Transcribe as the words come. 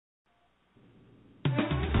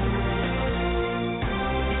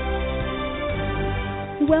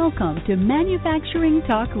Welcome to Manufacturing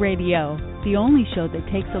Talk Radio, the only show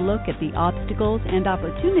that takes a look at the obstacles and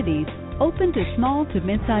opportunities open to small to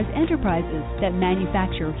mid-sized enterprises that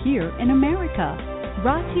manufacture here in America.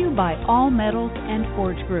 Brought to you by All Metals and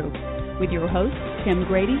Forge Group, with your hosts Tim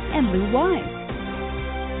Grady and Lou Wise.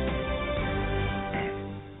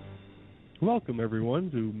 Welcome, everyone,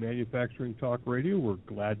 to Manufacturing Talk Radio. We're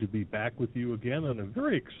glad to be back with you again on a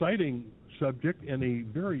very exciting subject and a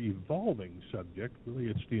very evolving subject. Really,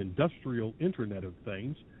 it's the industrial Internet of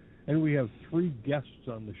Things. And we have three guests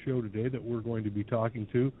on the show today that we're going to be talking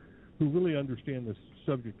to who really understand this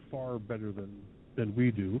subject far better than we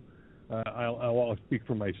do. I'll speak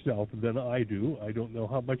for myself than I do. I don't know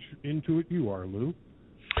how much into it you are, Lou.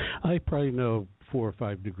 I probably know 4 or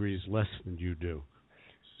 5 degrees less than you do.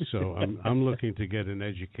 So I'm looking to get an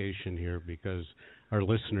education here because our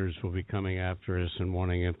listeners will be coming after us and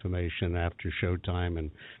wanting information after showtime and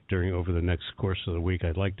over the next course of the week.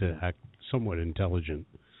 I'd like to act somewhat intelligent.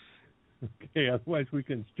 Okay, otherwise we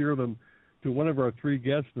can steer them to one of our three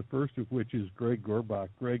guests, the first of which is Greg Gorbach.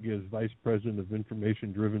 Greg is Vice President of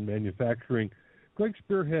Information-Driven Manufacturing. Greg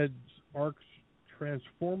spearheads ARC's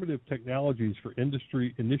transformative technologies for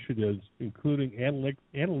industry initiatives, including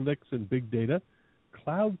analytics and big data,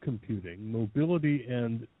 cloud computing, mobility,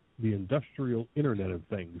 and the industrial Internet of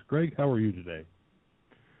Things. Greg, how are you today?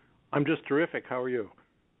 I'm just terrific. How are you?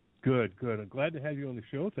 Good, good. I'm glad to have you on the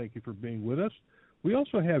show. Thank you for being with us. We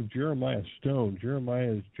also have Jeremiah Stone.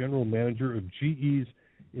 Jeremiah is General Manager of GE's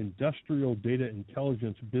Industrial Data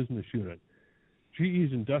Intelligence Business Unit.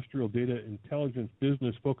 GE's Industrial Data Intelligence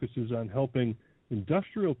business focuses on helping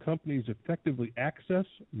industrial companies effectively access,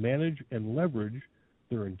 manage, and leverage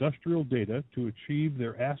their industrial data to achieve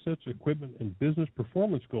their assets, equipment, and business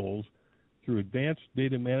performance goals through advanced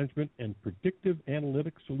data management and predictive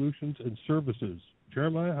analytic solutions and services.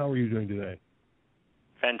 Jeremiah, how are you doing today?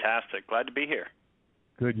 Fantastic. Glad to be here.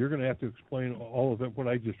 Good. You're going to have to explain all of it, what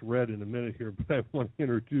I just read in a minute here, but I want to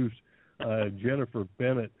introduce Jennifer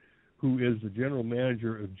Bennett, who is the General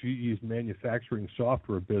Manager of GE's Manufacturing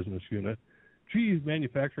Software Business Unit. GE's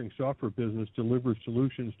Manufacturing Software Business delivers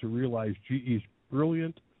solutions to realize GE's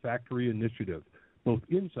brilliant factory initiative, both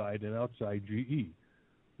inside and outside GE.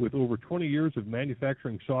 With over 20 years of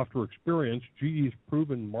manufacturing software experience, GE's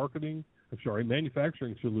proven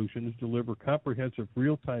manufacturing solutions deliver comprehensive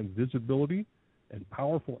real-time visibility and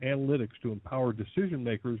powerful analytics to empower decision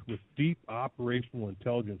makers with deep operational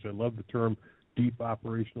intelligence. I love the term deep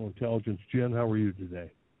operational intelligence. Jen, how are you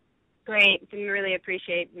today? Great. We really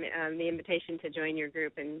appreciate the invitation to join your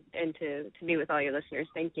group and to be with all your listeners.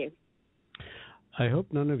 Thank you. I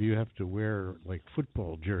hope none of you have to wear like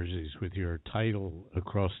football jerseys with your title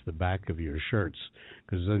across the back of your shirts,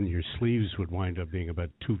 because then your sleeves would wind up being about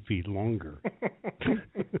 2 feet longer.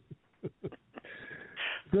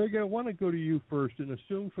 Greg, I want to go to you first and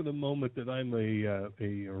assume for the moment that I'm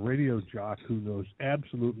a radio jock who knows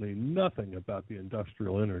absolutely nothing about the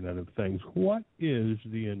industrial Internet of Things. What is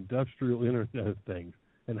the industrial Internet of Things,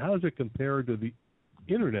 and how does it compare to the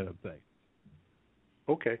Internet of Things?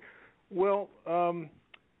 Okay. Well,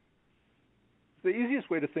 the easiest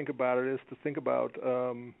way to think about it is to think about,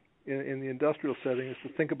 in the industrial setting, is to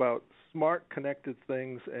think about smart connected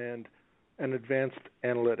things and advanced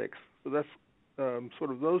analytics. So that's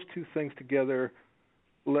sort of those two things together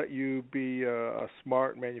let you be a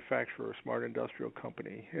smart manufacturer, a smart industrial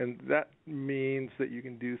company. And that means that you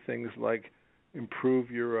can do things like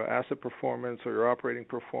improve your asset performance or your operating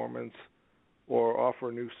performance or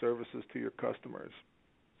offer new services to your customers.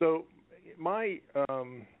 So my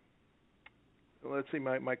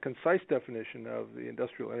concise definition of the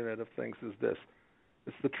industrial Internet of Things is this.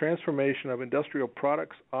 It's the transformation of industrial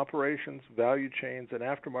products, operations, value chains, and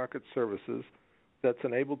aftermarket services that's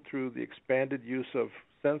enabled through the expanded use of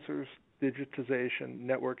sensors, digitization,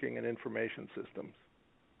 networking, and information systems.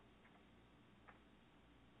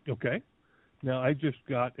 Okay. Now, I just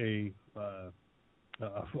got a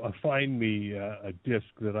Find Me a disc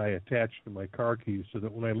that I attach to my car keys so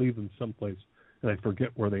that when I leave them someplace and I forget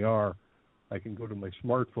where they are, I can go to my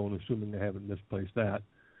smartphone, assuming I haven't misplaced that,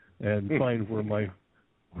 and find where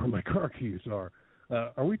my car keys are.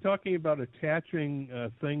 Are we talking about attaching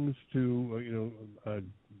things to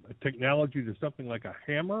technology to something like a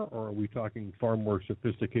hammer, or are we talking far more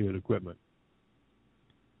sophisticated equipment?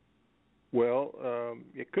 Well,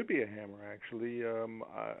 it could be a hammer, actually.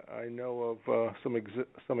 I know of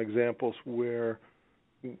some examples where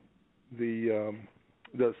the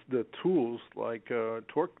tools, like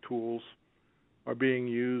torque tools, are being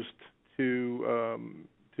used to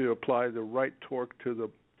apply the right torque to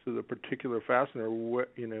the particular fastener.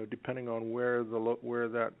 Depending on where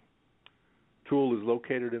that tool is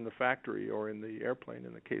located in the factory or in the airplane,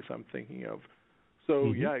 in the case I'm thinking of.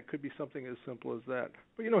 So yeah, it could be something as simple as that.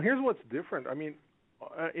 But here's what's different. I mean,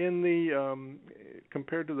 in the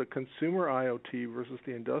compared to the consumer IoT versus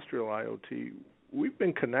the industrial IoT, we've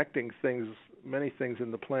been connecting many things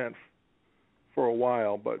in the plant for a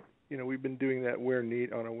while, but we've been doing that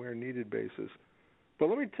on a where needed basis. But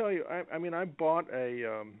let me tell you, I bought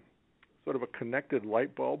a sort of a connected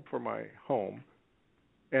light bulb for my home,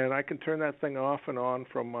 and I can turn that thing off and on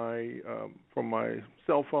from my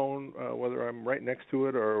cell phone, whether I'm right next to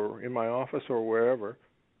it or in my office or wherever.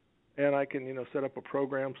 And I can I set up a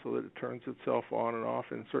program so that it turns itself on and off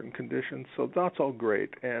in certain conditions. So that's all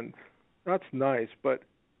great, and that's nice. But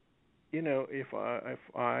if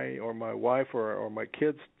I or my wife or my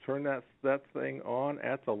kids turn that thing on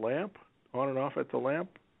and off at the lamp,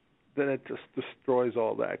 then it just destroys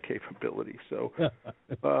all that capability. So,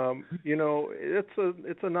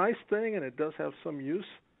 it's a nice thing, and it does have some use,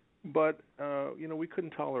 but we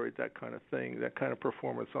couldn't tolerate that kind of thing, that kind of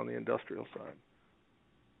performance on the industrial side.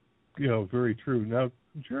 Very true. Now,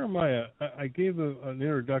 Jeremiah, I gave an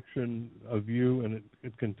introduction of you, and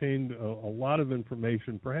it contained a lot of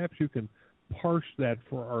information. Perhaps you can parse that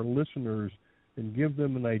for our listeners and give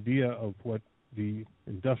them an idea of what the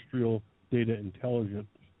Industrial Data Intelligence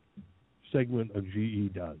segment of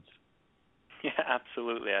GE does. Yeah,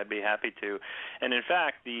 absolutely. I'd be happy to. And in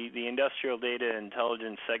fact, the Industrial Data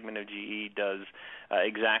Intelligence segment of GE does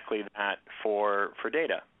exactly that for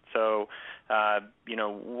data. So,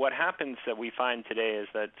 what happens that we find today is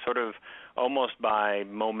that sort of almost by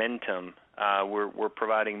momentum, we're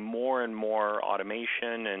providing more and more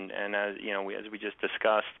automation, and as we just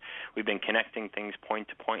discussed, we've been connecting things point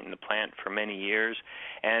to point in the plant for many years,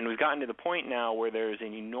 and we've gotten to the point now where there's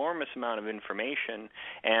an enormous amount of information,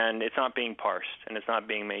 and it's not being parsed, and it's not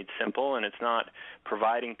being made simple, and it's not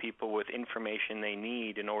providing people with information they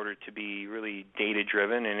need in order to be really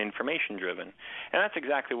data-driven and information-driven. And that's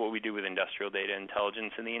exactly what we do with Industrial Data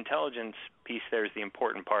Intelligence, and the intelligence piece there is the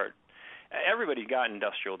important part. Everybody's got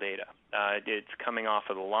industrial data. It's coming off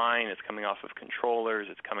of the line. It's coming off of controllers.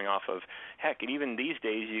 It's coming off of even these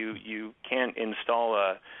days, you can't install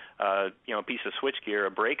a piece of switchgear, a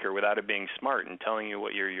breaker, without it being smart and telling you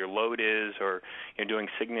what your load is, or doing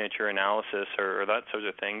signature analysis or that sort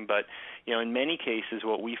of thing. But in many cases,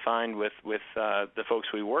 what we find with the folks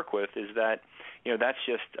we work with is that that's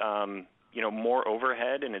just more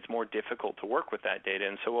overhead, and it's more difficult to work with that data.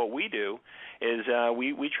 And so what we do is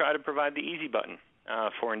we try to provide the easy button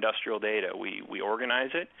for industrial data. We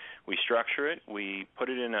organize it, we structure it, we put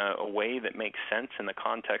it in a way that makes sense in the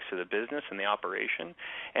context of the business and the operation.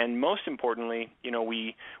 And most importantly,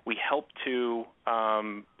 we help to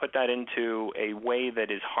put that into a way that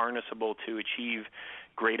is harnessable to achieve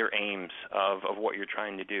greater aims of what you're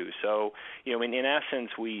trying to do. So, in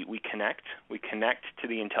essence, we connect to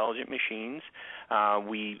the intelligent machines.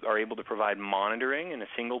 We are able to provide monitoring in a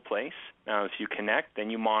single place. So you connect,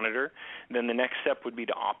 then you monitor. Then the next step would be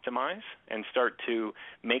to optimize and start to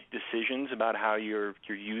make decisions about how you're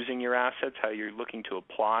using your assets, how you're looking to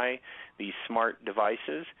apply these smart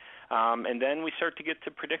devices. And then we start to get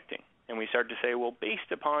to predicting. And we start to say, well,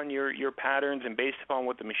 based upon your patterns and based upon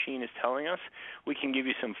what the machine is telling us, we can give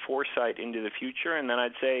you some foresight into the future. And then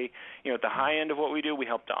I'd say, at the high end of what we do, we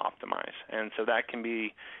help to optimize. And so that can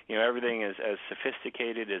be, everything as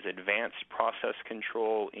sophisticated as advanced process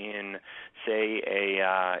control in, say,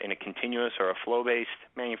 in a continuous or a flow-based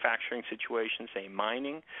manufacturing situation, say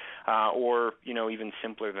mining, or, even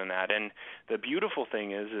simpler than that. And the beautiful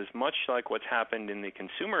thing is much like what's happened in the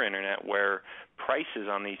consumer internet, where prices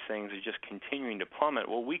on these things are just continuing to plummet,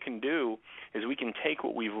 what we can do is we can take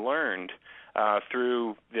what we've learned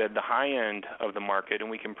through the high end of the market, and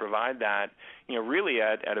we can provide that, really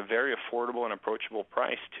at a very affordable and approachable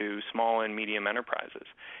price to small and medium enterprises.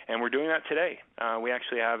 And we're doing that today. We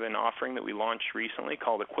actually have an offering that we launched recently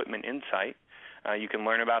called Equipment Insight. You can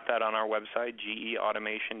learn about that on our website,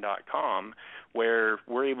 geautomation.com, where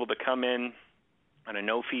we're able to come in on a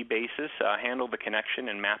no-fee basis, handle the connection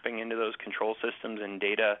and mapping into those control systems and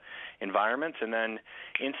data environments, and then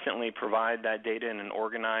instantly provide that data in an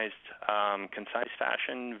organized, concise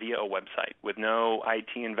fashion via a website with no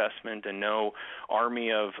IT investment and no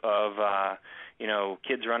army of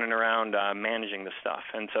kids running around managing the stuff.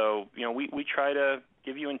 And so, we try to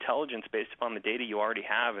give you intelligence based upon the data you already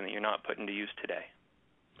have and that you're not putting to use today.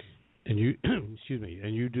 And you,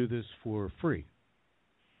 and you do this for free.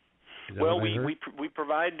 Well, we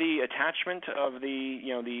provide the attachment of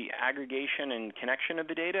the aggregation and connection of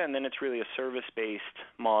the data, and then it's really a service-based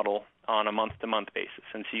model on a month-to-month basis.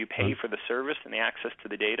 And so you pay for the service and the access to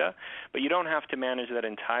the data, but you don't have to manage that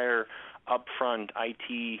entire upfront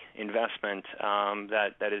IT investment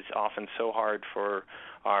that is often so hard for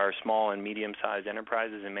our small and medium-sized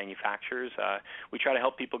enterprises and manufacturers. We try to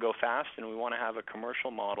help people go fast, and we want to have a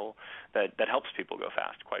commercial model that helps people go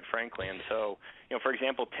fast, quite frankly. And so, for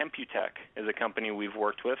example, Temputech is a company we've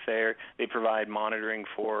worked with. They provide monitoring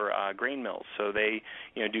for grain mills. So they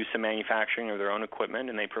do some manufacturing of their own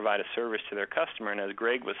equipment, and they provide a service to their customer. And as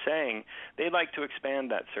Greg was saying, they'd like to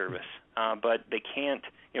expand that service, but they can't.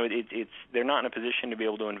 They're not in a position to be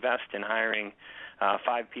able to invest in hiring 5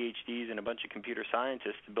 PhDs and a bunch of computer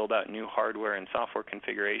scientists to build out new hardware and software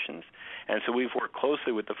configurations. And so we've worked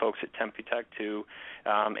closely with the folks at Temputech to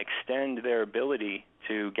extend their ability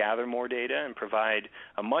to gather more data and provide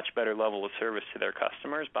a much better level of service to their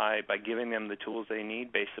customers by giving them the tools they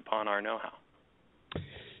need based upon our know-how.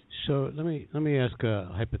 So let me ask a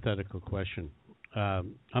hypothetical question.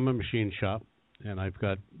 I'm a machine shop, and I've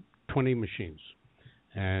got 20 machines,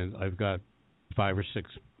 and I've got 5 or 6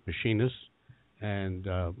 machinists, and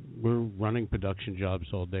we're running production jobs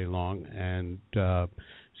all day long, and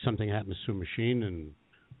something happens to a machine, and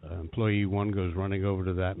employee 1 goes running over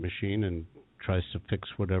to that machine and tries to fix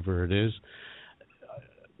whatever it is.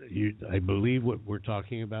 I believe what we're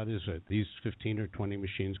talking about is that these 15 or 20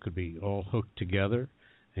 machines could be all hooked together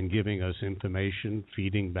and giving us information,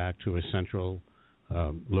 feeding back to a central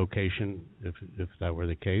location, if that were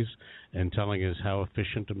the case, and telling us how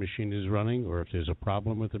efficient the machine is running or if there's a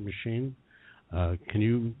problem with the machine.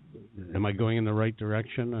 Am I going in the right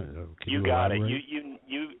direction? You got it.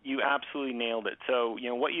 You absolutely nailed it. So,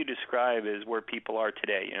 what you describe is where people are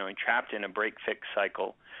today, trapped in a break-fix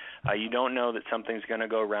cycle. You don't know that something's going to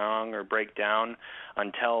go wrong or break down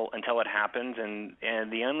until it happens,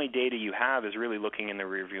 and the only data you have is really looking in the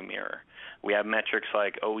rearview mirror. We have metrics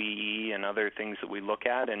like OEE and other things that we look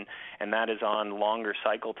at, and that is on longer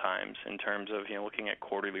cycle times in terms of looking at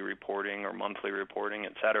quarterly reporting or monthly reporting,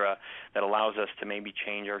 et cetera, that allows us to maybe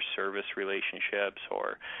change our service relationships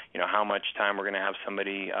or how much time we're going to have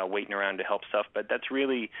somebody waiting around to help stuff. But that's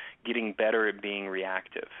really getting better at being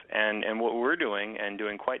reactive. And what we're doing, and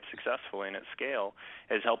doing quite successfully and at scale,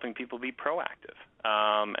 is helping people be proactive.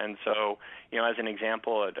 And so, as an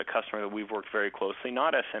example, a customer that we've worked very closely,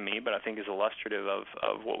 not SME, but I think is illustrative of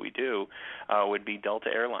what we do, would be Delta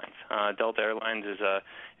Airlines. Delta Airlines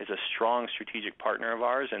is a strong strategic partner of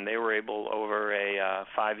ours, and they were able, over a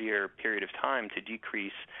 5-year period of time, to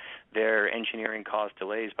decrease their engineering cost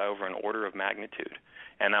delays by over an order of magnitude.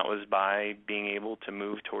 And that was by being able to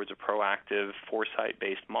move towards a proactive,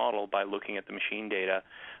 foresight-based model by looking at the machine data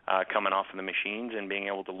coming off of the machines and being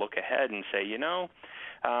able to look ahead and say,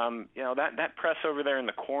 that press over there in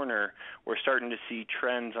the corner, we're starting to see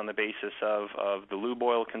trends on the basis of the lube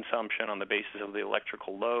oil consumption, on the basis of the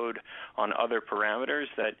electrical load, on other parameters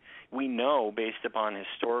that we know, based upon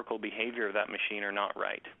historical behavior of that machine, are not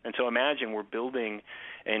right. And so imagine we're building,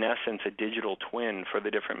 in essence, a digital twin for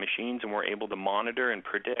the different machines, and we're able to monitor and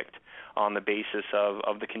predict on the basis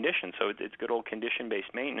of the condition. So it's good old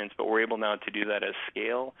condition-based maintenance, but we're able now to do that at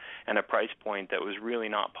scale and a price point that was really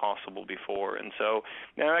not possible before. And so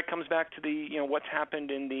now that comes back to the what's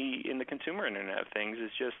happened in the consumer Internet of Things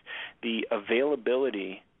is just the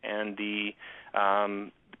availability and the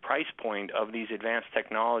price point of these advanced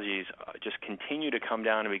technologies just continue to come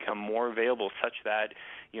down and become more available, such that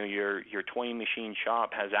your 20 machine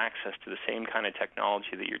shop has access to the same kind of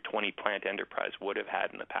technology that your 20 plant enterprise would have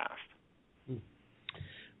had in the past.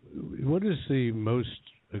 What is the most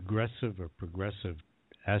aggressive or progressive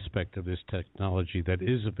aspect of this technology that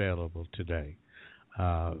is available today?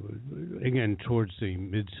 Again, towards the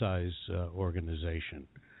mid-size organization.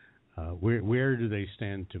 Where do they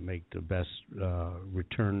stand to make the best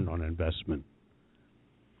return on investment?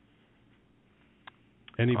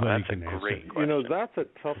 Anybody can answer. Great question. That's a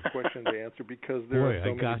tough question to answer because there are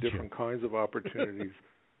so many different kinds of opportunities.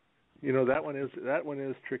 That one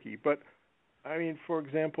is tricky. But I mean, for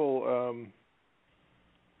example,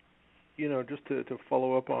 just to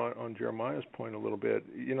follow up on Jeremiah's point a little bit,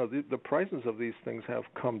 the prices of these things have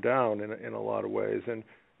come down in a lot of ways, and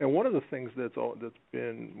one of the things that's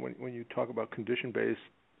been when you talk about condition-based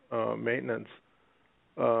maintenance,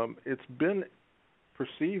 it's been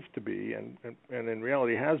perceived to be, and in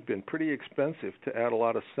reality has been, pretty expensive to add a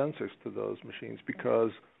lot of sensors to those machines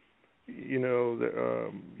because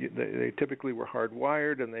they typically were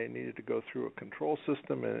hardwired and they needed to go through a control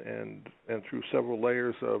system and through several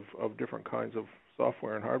layers of different kinds of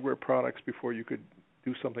software and hardware products before you could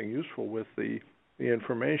do something useful with the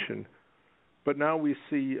information. But now we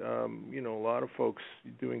see, a lot of folks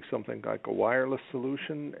doing something like a wireless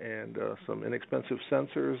solution and some inexpensive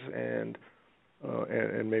sensors and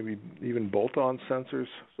maybe even bolt-on sensors,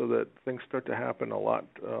 so that things start to happen a lot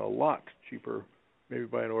cheaper, maybe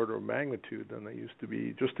by an order of magnitude than they used to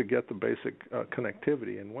be, just to get the basic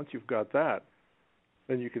connectivity. And once you've got that,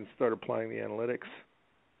 then you can start applying the analytics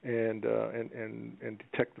and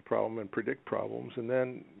detect the problem and predict problems, and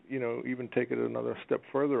then even take it another step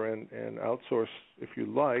further and outsource, if you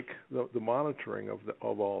like, the monitoring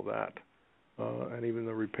of all that, and even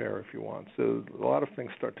the repair if you want. So a lot of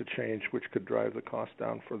things start to change, which could drive the cost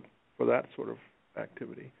down for that sort of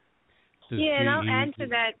activity. Yeah, and I'll add to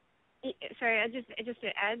that. Sorry, just to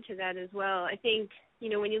add to that as well. I think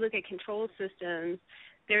when you look at control systems,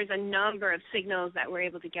 there's a number of signals that we're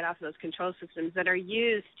able to get off of those control systems that are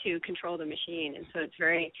used to control the machine. And so it's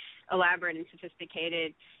very elaborate and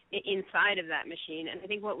sophisticated inside of that machine. And I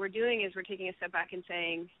think what we're doing is we're taking a step back and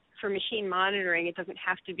saying, for machine monitoring, it doesn't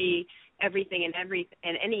have to be everything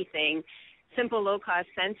and anything. Simple low-cost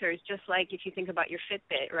sensors, just like if you think about your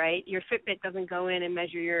Fitbit, right? Your Fitbit doesn't go in and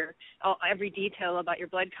measure every detail about your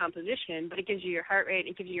blood composition, but it gives you your heart rate,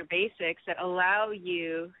 it gives you your basics that allow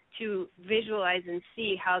you to visualize and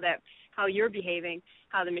see how you're behaving,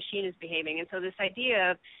 how the machine is behaving. And so this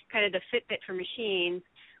idea of kind of the Fitbit for machines,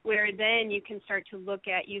 where then you can start to look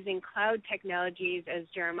at using cloud technologies, as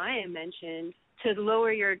Jeremiah mentioned, to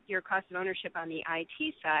lower your cost of ownership on the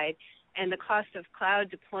IT side. And the cost of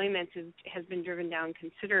cloud deployments has been driven down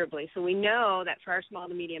considerably. So we know that for our small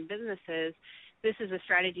to medium businesses, this is a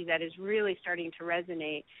strategy that is really starting to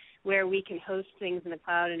resonate, where we can host things in the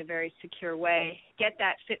cloud in a very secure way, get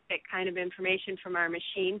that Fitbit kind of information from our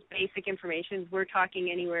machines, basic information. We're talking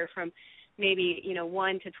anywhere from maybe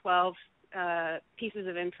 1 to 12 pieces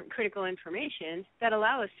of critical information that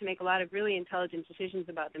allow us to make a lot of really intelligent decisions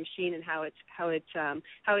about the machine and how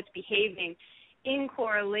it's behaving in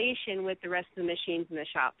correlation with the rest of the machines in the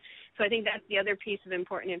shop. So I think that's the other piece of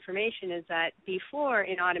important information, is that before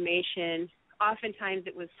in automation, oftentimes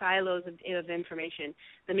it was silos of information.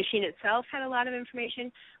 The machine itself had a lot of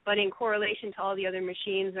information, but in correlation to all the other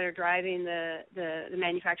machines that are driving the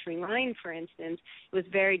manufacturing line, for instance, it was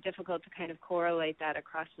very difficult to kind of correlate that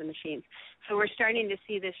across the machines. So we're starting to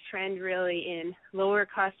see this trend really in lower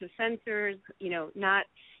cost of sensors,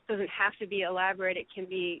 doesn't have to be elaborate. It can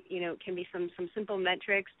be some simple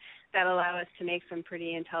metrics that allow us to make some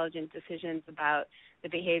pretty intelligent decisions about the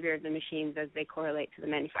behavior of the machines as they correlate to the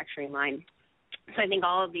manufacturing line. So I think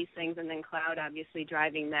all of these things, and then cloud obviously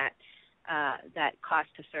driving that cost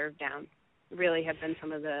to serve down, really have been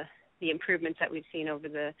some of the improvements that we've seen over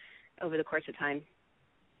the course of time.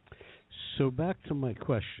 So back to my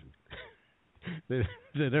question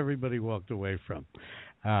that everybody walked away from.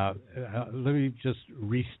 Let me just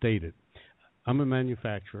restate it. I'm a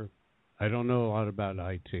manufacturer. I don't know a lot about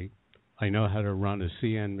IT. I know how to run a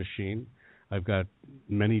CN machine. I've got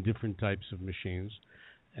many different types of machines.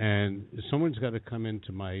 And someone's got to come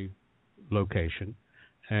into my location,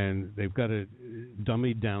 and they've got to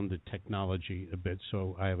dummy down the technology a bit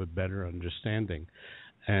so I have a better understanding.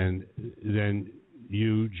 And then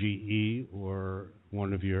you, GE, or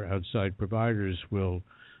one of your outside providers will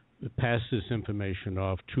pass this information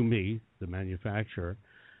off to me, the manufacturer.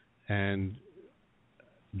 And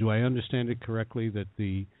do I understand it correctly that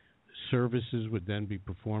the services would then be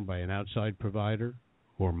performed by an outside provider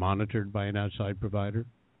or monitored by an outside provider?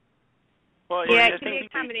 Well, yeah, I it can be a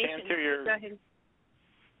combination. Go ahead.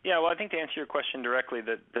 Yeah, well, I think to answer your question directly,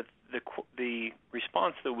 that the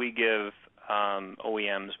response that we give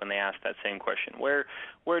OEMs when they ask that same question, where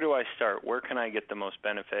do I start? Where can I get the most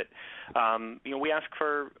benefit? We ask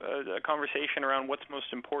for a conversation around what's most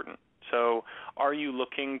important. So are you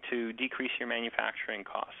looking to decrease your manufacturing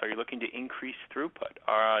costs? Are you looking to increase throughput?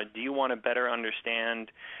 Do you want to better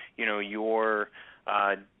understand, your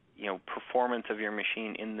performance of your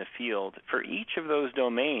machine in the field? For each of those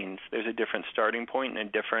domains, there's a different starting point and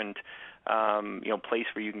a different place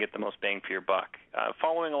where you can get the most bang for your buck.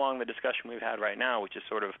 Following along the discussion we've had right now, which is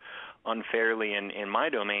sort of unfairly in my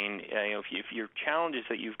domain, if your challenge is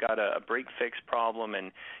that you've got a break-fix problem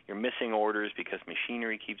and you're missing orders because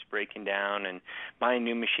machinery keeps breaking down and buying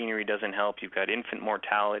new machinery doesn't help, you've got infant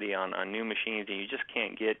mortality on new machines and you just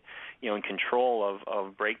can't get in control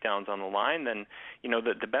of breakdowns on the line, then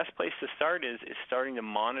the best place to start is starting to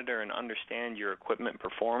monitor and understand your equipment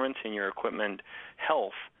performance and your equipment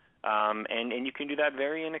health And you can do that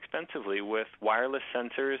very inexpensively with wireless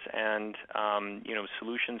sensors and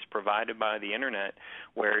solutions provided by the internet,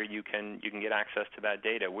 where you can get access to that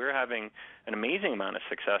data. We're having an amazing amount of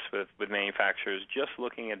success with manufacturers just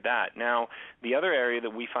looking at that. Now, the other area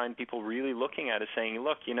that we find people really looking at is saying,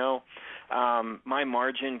 look, my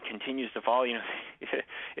margin continues to fall.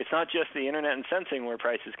 It's not just the internet and sensing where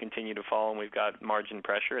prices continue to fall and we've got margin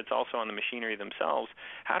pressure. It's also on the machinery themselves.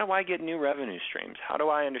 How do I get new revenue streams? How do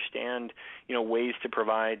I understand, ways to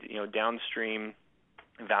provide, downstream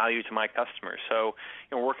value to my customers? So,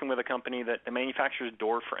 working with a company that manufactures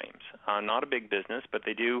door frames, not a big business, but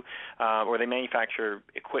they do, or they manufacture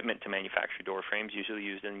equipment to manufacture door frames, usually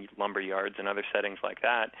used in lumber yards and other settings like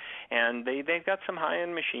that. And they've got some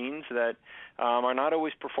high-end machines that are not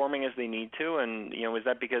always performing as they need to. And, is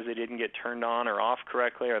that because they didn't get turned on or off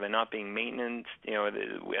correctly? Are they not being maintained,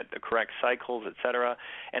 at the correct cycles, et cetera?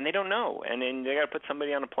 And they don't know. And then they got to put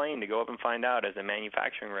somebody on a plane to go up and find out as a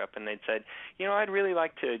manufacturing rep. And they'd said, I'd really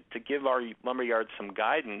like to give our lumber yards some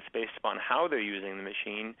guidance based upon how they're using the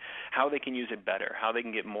machine, how they can use it better, how they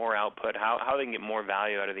can get more output, how they can get more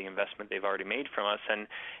value out of the investment they've already made from us.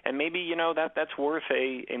 And maybe, that's worth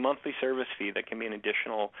a monthly service fee that can be an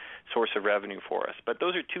additional source of revenue for us. But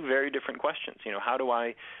those are two very different questions. How do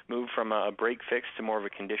I move from a break-fix to more of a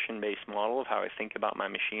condition-based model of how I think about my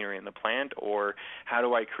machinery in the plant, or how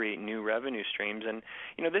do I create new revenue streams? And,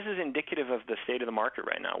 this is indicative of the state of the market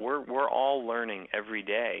right now. We're all learning every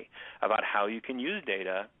day about how you can use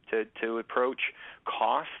data to approach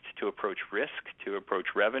cost, to approach risk, to approach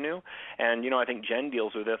revenue. And, I think Jen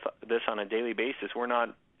deals with this on a daily basis. We're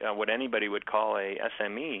not what anybody would call a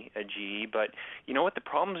SME at GE, but you know what? The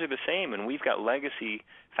problems are the same, and we've got legacy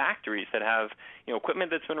factories that have equipment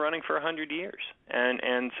that's been running for 100 years,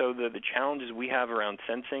 and so the challenges we have around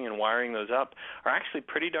sensing and wiring those up are actually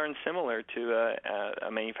pretty darn similar to a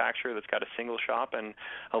manufacturer that's got a single shop and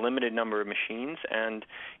a limited number of machines. And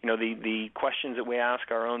the questions that we ask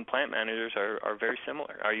our own plant managers are very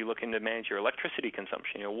similar. Are you looking to manage your electricity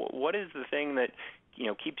consumption? What is the thing that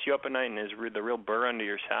keeps you up at night and is the real burr under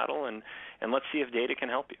your saddle? And let's see if data can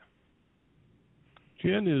help you.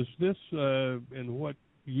 Jen, is this and what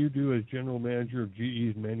you do as general manager of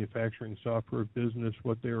GE's manufacturing software business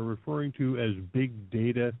what they are referring to as big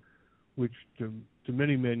data, which to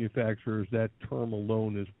many manufacturers that term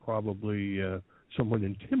alone is probably somewhat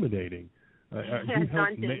intimidating.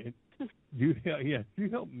 Do you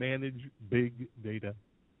help manage big data?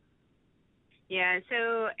 Yeah,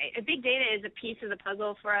 so big data is a piece of the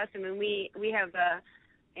puzzle for us. I mean, we have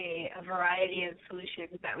a variety of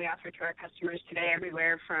solutions that we offer to our customers today,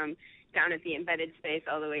 everywhere from down at the embedded space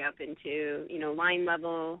all the way up into, line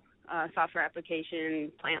level software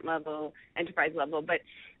application, plant level, enterprise level. But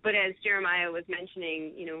as Jeremiah was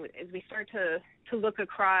mentioning, as we start to look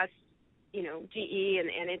across, GE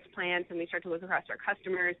and its plants, and we start to look across our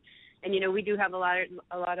customers, and we do have a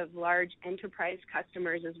lot of large enterprise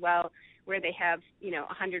customers as well, where they have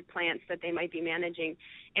 100 plants that they might be managing.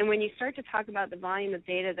 And when you start to talk about the volume of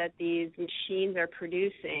data that these machines are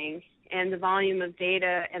producing, and the volume of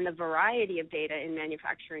data and the variety of data in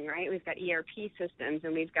manufacturing, right? We've got ERP systems,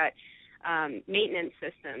 and we've got maintenance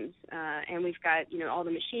systems, and we've got all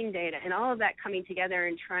the machine data, and all of that coming together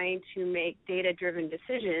and trying to make data-driven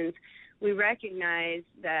decisions. We recognize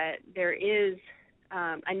that there is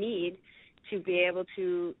a need to be able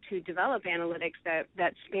to develop analytics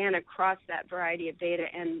that span across that variety of data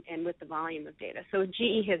and with the volume of data. So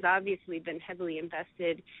GE has obviously been heavily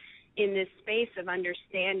invested in this space of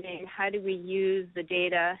understanding how do we use the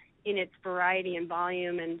data in its variety and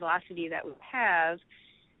volume and velocity that we have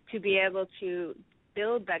to be able to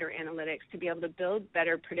build better analytics, to be able to build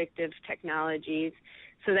better predictive technologies,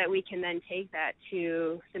 so that we can then take that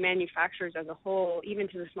to the manufacturers as a whole, even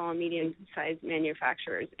to the small and medium-sized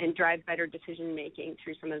manufacturers, and drive better decision-making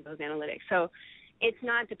through some of those analytics. So it's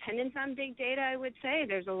not dependent on big data, I would say.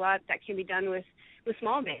 There's a lot that can be done with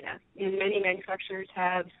small data. And many manufacturers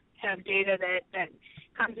have data that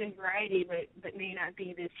comes in variety, but may not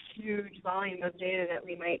be this huge volume of data that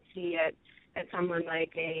we might see at someone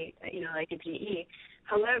like a GE.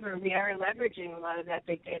 However, we are leveraging a lot of that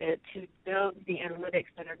big data to build the analytics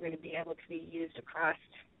that are going to be able to be used across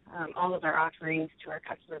all of our offerings to our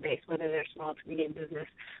customer base, whether they're small to medium business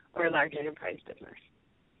or large enterprise business.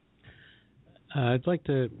 I'd like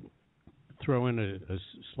to throw in a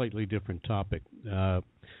slightly different topic.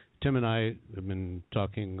 Tim and I have been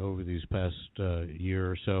talking over these past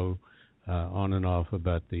year or so on and off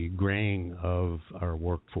about the graying of our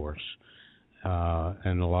workforce,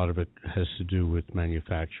 and a lot of it has to do with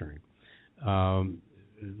manufacturing.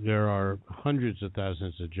 there are hundreds of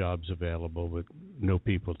thousands of jobs available with no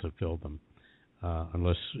people to fill them,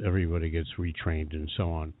 unless everybody gets retrained and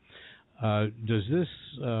so on. Does this,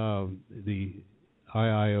 the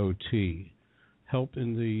IIoT, help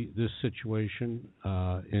in this situation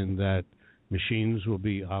in that machines will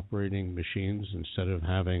be operating machines instead of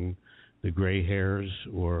having the gray hairs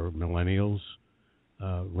or millennials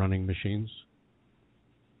running machines?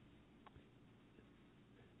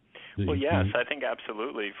 Well, yes, I think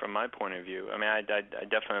absolutely from my point of view. I mean, I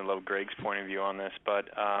definitely love Greg's point of view on this, but,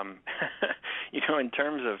 in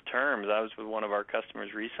terms of terms, I was with one of our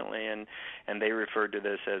customers recently, and they referred to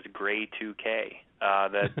this as gray 2K,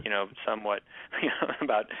 that, somewhat,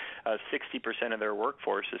 about 60% of their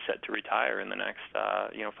workforce is set to retire in the next,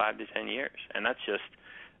 5 to 10 years. And that's just,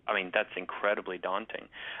 that's incredibly daunting.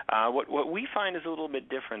 What we find is a little bit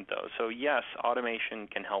different, though. So, yes, automation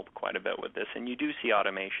can help quite a bit with this, and you do see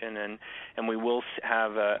automation, and we will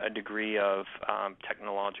have a degree of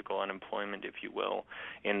technological unemployment, if you will,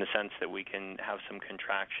 in the sense that we can have some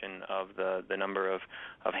contraction of the number of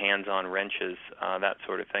hands-on wrenches, that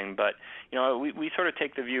sort of thing. But, we sort of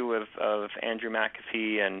take the view of Andrew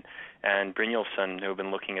McAfee and Brynjolfsson, who have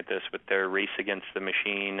been looking at this with their race against the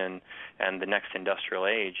machine and the next industrial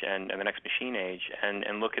age and the next machine age,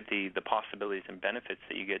 and look at the possibilities and benefits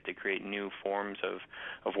that you get to create new forms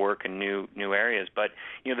of work and new areas. But,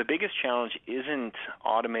 the biggest challenge isn't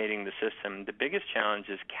automating the system. The biggest challenge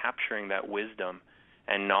is capturing that wisdom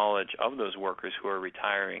and knowledge of those workers who are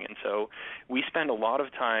retiring. And so we spend a lot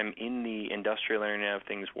of time in the industrial Internet of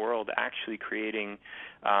Things world actually creating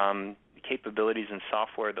capabilities and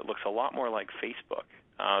software that looks a lot more like Facebook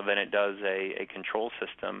than it does a control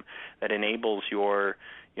system that enables your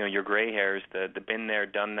gray hairs, the been there,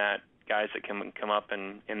 done that guys that can come up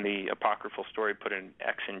and in the apocryphal story put an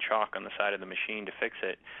X in chalk on the side of the machine to fix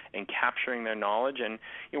it, and capturing their knowledge. And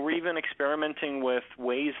we're even experimenting with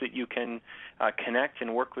ways that you can connect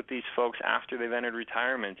and work with these folks after they've entered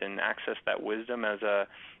retirement and access that wisdom as a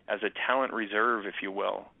talent reserve, if you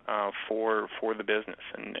will, for the business.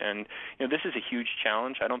 And this is a huge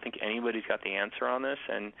challenge. I don't think anybody's got the answer on this.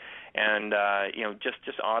 And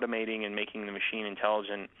just automating and making the machine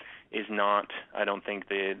intelligent is not, I don't think,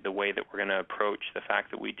 the way that we're going to approach the fact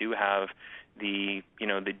that we do have the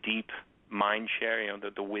deep mind share,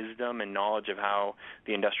 the wisdom and knowledge of how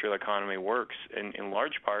the industrial economy works. In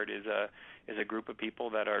large part is a group of people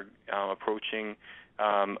that are approaching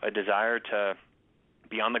a desire to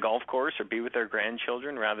be on the golf course or be with their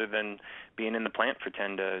grandchildren rather than being in the plant for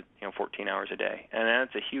 10 to 14 hours a day, and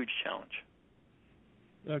that's a huge challenge.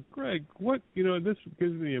 Greg, this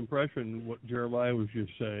gives me the impression, what Jeremiah was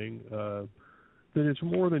just saying, that it's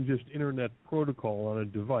more than just Internet protocol on a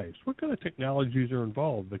device. What kind of technologies are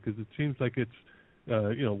involved? Because it seems like it's,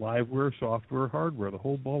 liveware, software, hardware, the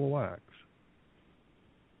whole ball of wax.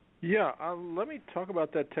 Yeah, let me talk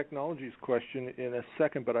about that technologies question in a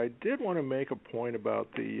second, but I did want to make a point about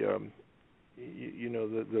the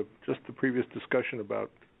previous discussion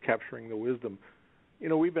about capturing the wisdom.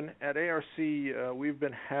 We've been at ARC. We've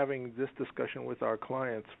been having this discussion with our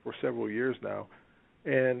clients for several years now,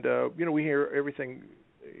 and we hear everything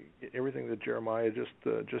that Jeremiah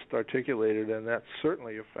just articulated, and that's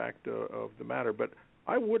certainly a fact of the matter. But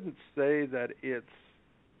I wouldn't say that it's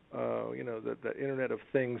that the Internet of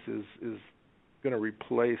Things is going to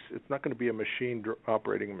replace. It's not going to be a machine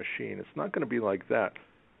operating a machine. It's not going to be like that.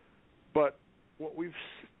 But what we've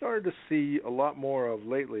started to see a lot more of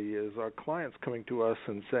lately is our clients coming to us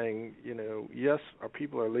and saying, yes, our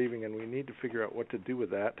people are leaving and we need to figure out what to do with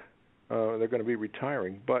that. They're going to be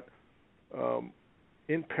retiring. But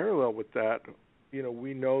in parallel with that,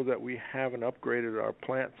 we know that we haven't upgraded our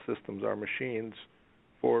plant systems, our machines,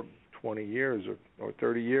 for 20 years or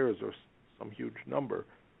 30 years or some huge number.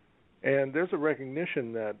 And there's a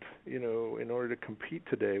recognition that, in order to compete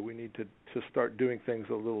today, we need to start doing things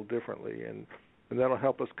a little differently. And that'll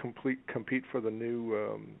help us compete for the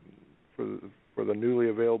new for the newly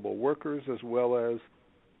available workers, as well as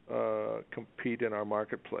compete in our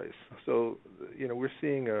marketplace. So we're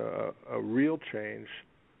seeing a real change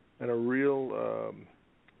and a real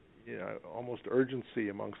almost urgency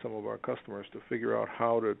among some of our customers to figure out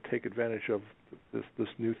how to take advantage of this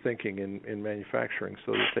new thinking in manufacturing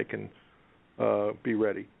so that they can be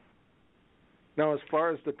ready. Now, as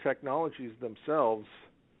far as the technologies themselves,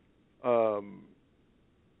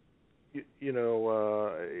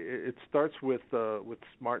 it starts with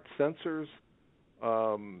smart sensors,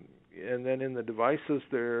 and then in the devices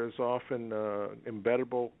there's often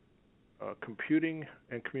embeddable computing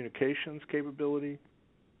and communications capability.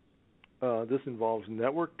 This involves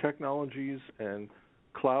network technologies and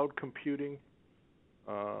cloud computing.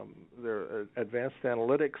 There are advanced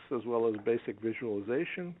analytics as well as basic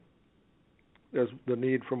visualization. There's the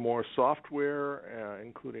need for more software,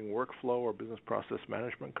 including workflow or business process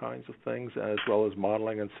management kinds of things, as well as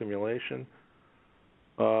modeling and simulation.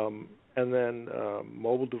 And then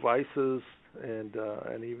mobile devices and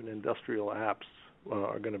even industrial apps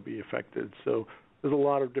are going to be affected. So there's a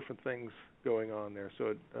lot of different things going on there.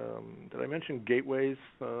 So did I mention gateways?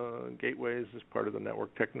 Gateways is part of the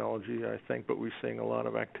network technology, I think, but we're seeing a lot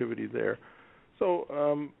of activity there.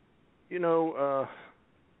 So,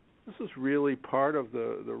 this is really part of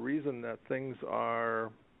the reason that things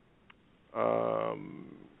are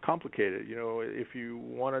complicated. If you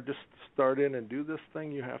want to just start in and do this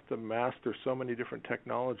thing, you have to master so many different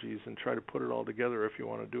technologies and try to put it all together if you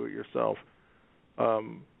want to do it yourself.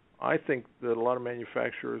 I think that a lot of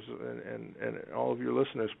manufacturers and all of your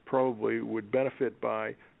listeners probably would benefit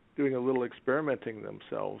by doing a little experimenting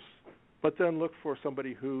themselves, but then look for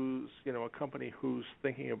somebody who's, a company who's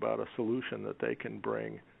thinking about a solution that they can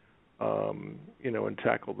bring, and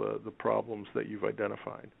tackle the problems that you've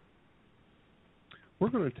identified. We're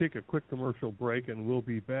going to take a quick commercial break, and we'll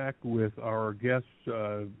be back with our guests,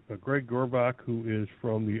 Greg Gorbach, who is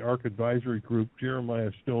from the ARC Advisory Group,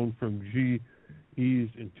 Jeremiah Stone from GE's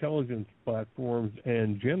Intelligence Platforms,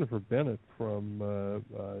 and Jennifer Bennett from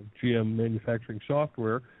GM Manufacturing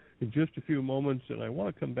Software in just a few moments. And I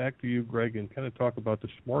want to come back to you, Greg, and kind of talk about the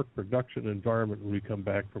smart production environment when we come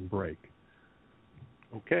back from break.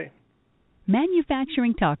 Okay.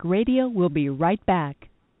 Manufacturing Talk Radio will be right back.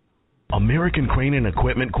 American Crane and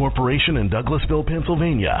Equipment Corporation in Douglasville,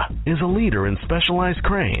 Pennsylvania is a leader in specialized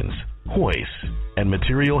cranes, hoists, and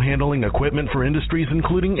material handling equipment for industries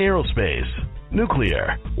including aerospace,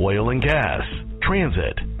 nuclear, oil and gas,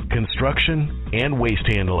 transit, construction, and waste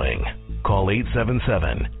handling. Call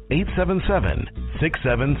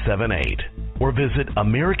 877-877-6778 or visit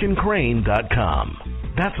AmericanCrane.com.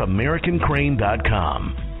 That's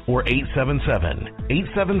AmericanCrane.com or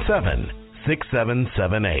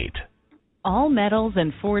 877-877-6778. All Metals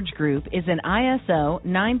and Forge Group is an ISO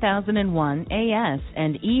 9001 AS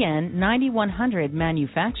and EN 9100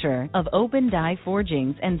 manufacturer of open die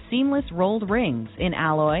forgings and seamless rolled rings in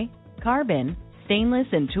alloy, carbon, stainless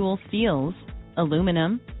and tool steels,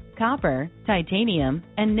 aluminum, copper, titanium,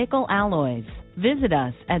 and nickel alloys. Visit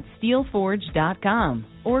us at steelforge.com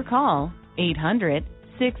or call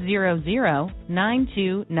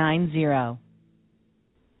 800-600-9290.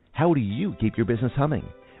 How do you keep your business humming?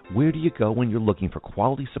 Where do you go when you're looking for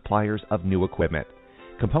quality suppliers of new equipment,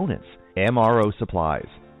 components, MRO supplies,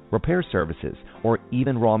 repair services, or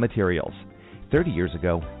even raw materials? 30 years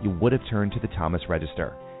ago, you would have turned to the Thomas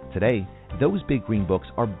Register. Today, those big green books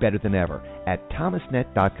are better than ever at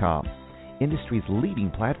thomasnet.com, industry's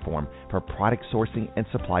leading platform for product sourcing and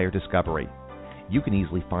supplier discovery. You can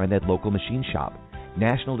easily find that local machine shop,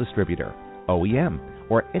 national distributor, OEM,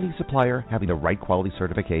 or any supplier having the right quality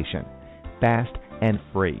certification. Fast and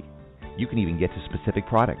free. You can even get to specific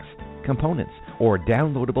products, components, or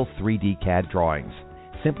downloadable 3D CAD drawings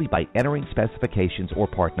simply by entering specifications or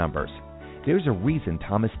part numbers. There's a reason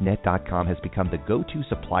thomasnet.com has become the go-to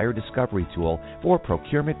supplier discovery tool for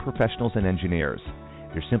procurement professionals and engineers.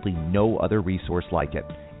 There's simply no other resource like it,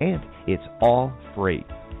 and it's all free.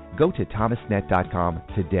 Go to thomasnet.com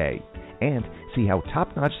today and see how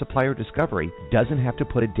top-notch supplier discovery doesn't have to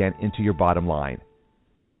put a dent into your bottom line.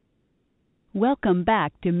 Welcome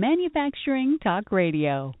back to Manufacturing Talk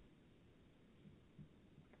Radio.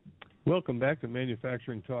 Welcome back to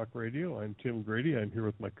Manufacturing Talk Radio. I'm Tim Grady. I'm here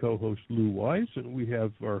with my co-host Lou Wise, and we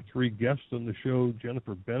have our three guests on the show,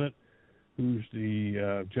 Jennifer Bennett, who's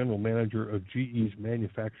the General Manager of GE's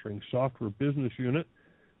Manufacturing Software Business Unit,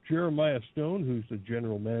 Jeremiah Stone, who's the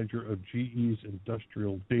General Manager of GE's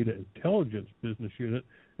Industrial Data Intelligence Business Unit,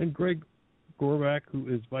 and Greg Gorbach, who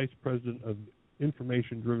is Vice President of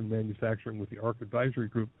Information-Driven Manufacturing with the ARC Advisory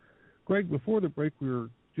Group. Greg, before the break, we were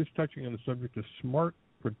just touching on the subject of smart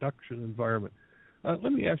production environment.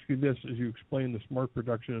 Let me ask you this as you explain the smart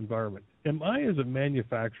production environment. Am I, as a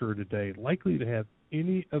manufacturer today, likely to have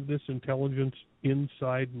any of this intelligence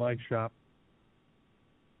inside my shop?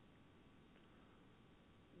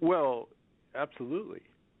 Well, absolutely.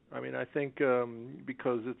 I mean, I think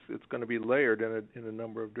because it's going to be layered in a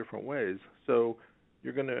number of different ways. So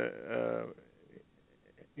you're going to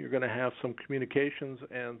have some communications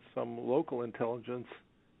and some local intelligence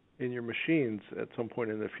in your machines at some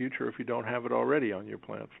point in the future if you don't have it already on your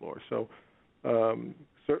plant floor. So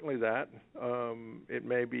certainly that. It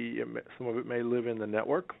may be, some of it may live in the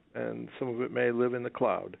network and some of it may live in the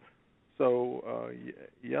cloud. So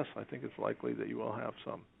yes, I think it's likely that you will have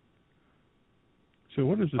some. So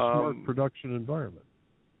what is a smart production environment?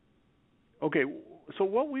 Okay, so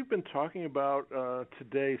what we've been talking about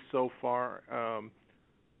today so far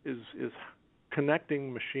is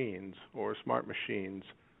connecting machines or smart machines.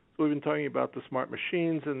 So we've been talking about the smart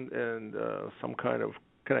machines and some kind of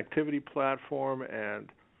connectivity platform and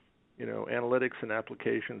analytics and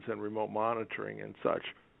applications and remote monitoring and such.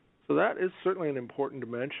 So that is certainly an important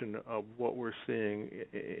dimension of what we're seeing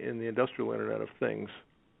in the industrial Internet of Things.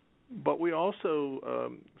 But we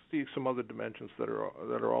also see some other dimensions that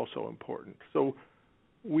are also important. So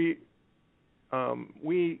we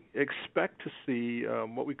expect to see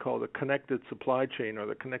what we call the connected supply chain or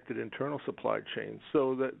the connected internal supply chain,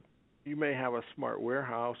 so that you may have a smart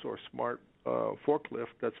warehouse or smart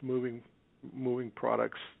forklift that's moving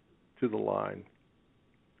products to the line.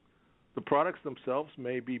 The products themselves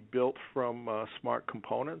may be built from smart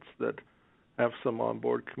components that have some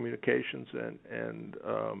onboard communications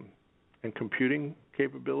and computing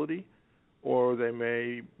capability, or they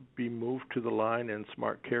may be moved to the line in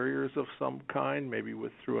smart carriers of some kind, maybe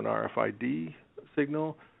through an RFID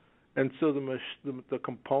signal. And so the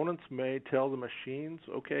components may tell the machines,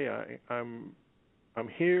 okay, I'm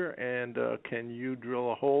here, and can you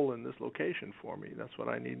drill a hole in this location for me? That's what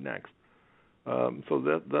I need next.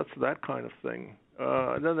 So that's that kind of thing.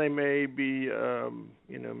 And then they may be,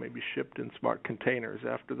 maybe shipped in smart containers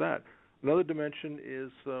after that. Another dimension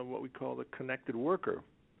is what we call the connected worker.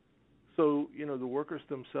 So, the workers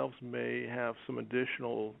themselves may have some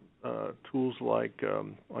additional tools like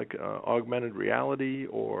augmented reality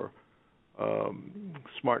or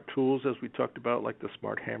smart tools, as we talked about, like the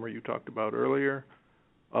smart hammer you talked about earlier.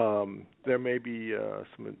 There may be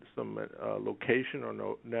some location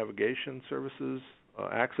or navigation services,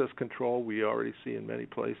 access control we already see in many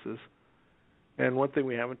places. And one thing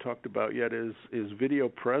we haven't talked about yet is video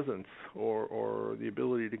presence or the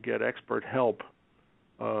ability to get expert help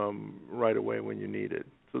right away when you need it.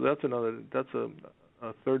 So that's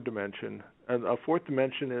a third dimension. And a fourth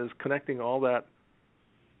dimension is connecting all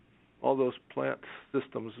those plant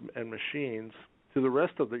systems and machines to the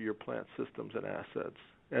rest of your plant systems and assets,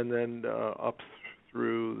 and then up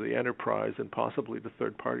through the enterprise and possibly the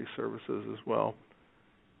third-party services as well.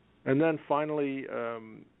 And then finally,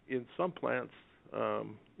 in some plants,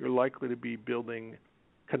 you're likely to be building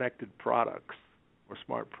connected products or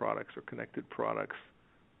smart products or connected products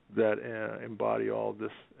that embody all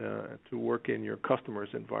this to work in your customer's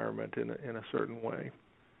environment in a certain way.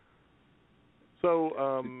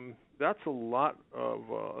 So that's a lot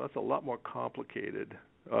more complicated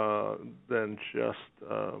than just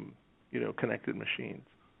connected machines.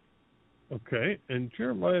 Okay, and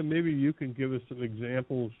Jeremiah, maybe you can give us some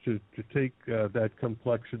examples to take that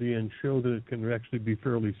complexity and show that it can actually be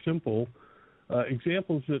fairly simple.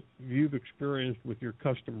 Examples that you've experienced with your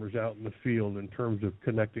customers out in the field in terms of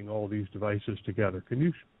connecting all these devices together. Can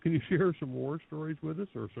you share some war stories with us,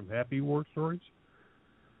 or some happy war stories?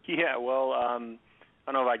 Yeah, well, I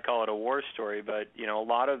don't know if I'd call it a war story, but a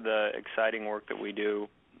lot of the exciting work that we do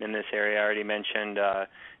in this area, I already mentioned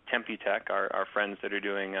Temputech, our friends that are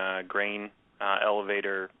doing grain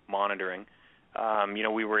elevator monitoring.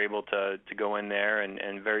 We were able to go in there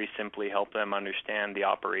and very simply help them understand the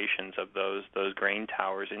operations of those grain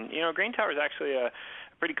towers. And grain tower is actually a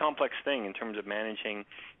pretty complex thing in terms of managing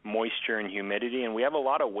moisture and humidity, and we have a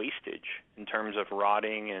lot of wastage in terms of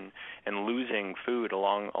rotting and losing food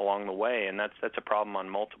along the way, and that's a problem on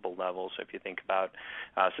multiple levels. If you think about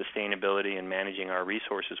sustainability and managing our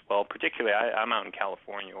resources well, particularly I'm out in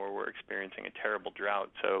California where we're experiencing a terrible drought,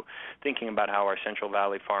 so thinking about how our Central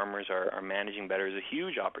Valley farmers are managing better is a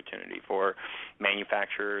huge opportunity for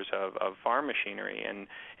manufacturers of farm machinery,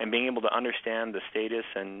 and being able to understand the status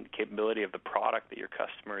and capability of the product that your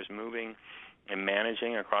customer is moving and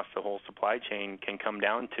managing across the whole supply chain can come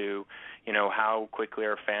down to, how quickly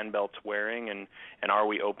are fan belts wearing and are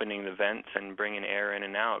we opening the vents and bringing air in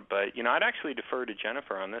and out. But, I'd actually defer to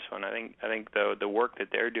Jennifer on this one. I think the work that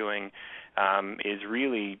they're doing is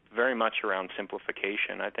really very much around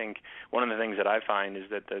simplification. I think one of the things that I find is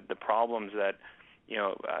that the problems that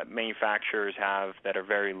manufacturers have that are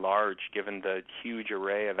very large, given the huge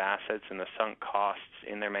array of assets and the sunk costs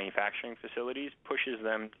in their manufacturing facilities, pushes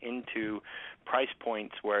them into price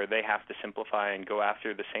points where they have to simplify and go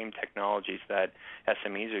after the same technologies that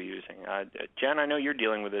SMEs are using. Jen, I know you're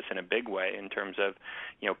dealing with this in a big way in terms of,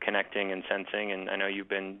 connecting and sensing, and I know you've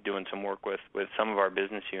been doing some work with some of our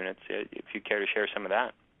business units. If you care to share some of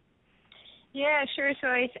that. Yeah, sure. So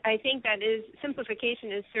I think that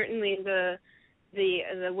simplification is certainly the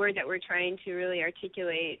word that we're trying to really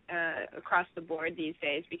articulate across the board these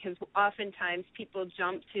days, because oftentimes people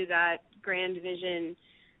jump to that grand vision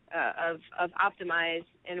of optimize,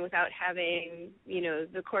 and without having,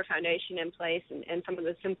 the core foundation in place and some of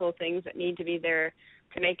the simple things that need to be there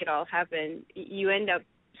to make it all happen, you end up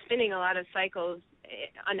spinning a lot of cycles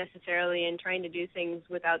unnecessarily and trying to do things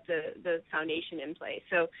without the foundation in place.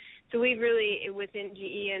 So we've really, within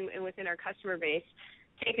GE and within our customer base,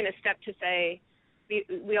 taken a step to say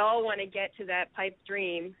we all want to get to that pipe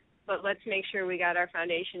dream, but let's make sure we got our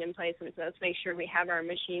foundation in place. Let's make sure we have our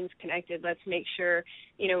machines connected. Let's make sure,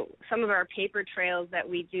 some of our paper trails that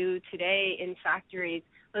we do today in factories,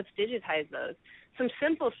 let's digitize those. Some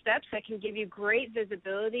simple steps that can give you great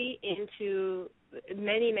visibility into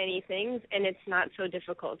many, many things, and it's not so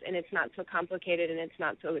difficult, and it's not so complicated, and it's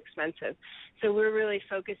not so expensive. So we're really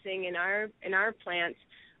focusing in our plants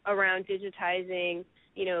around digitizing,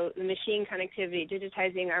 the machine connectivity,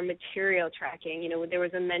 digitizing our material tracking. There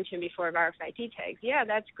was a mention before of RFID tags. Yeah,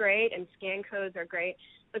 that's great, and scan codes are great,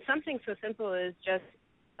 but something so simple as just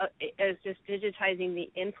digitizing the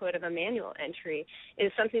input of a manual entry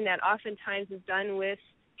is something that oftentimes is done with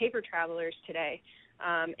paper travelers today.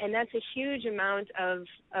 And that's a huge amount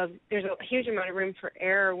there's a huge amount of room for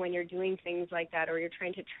error when you're doing things like that, or you're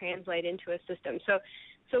trying to translate into a system.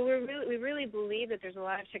 So we really believe that there's a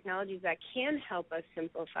lot of technologies that can help us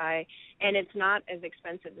simplify, and it's not as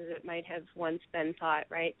expensive as it might have once been thought,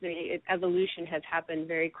 right? The evolution has happened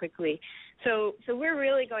very quickly. So we're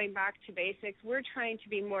really going back to basics. We're trying to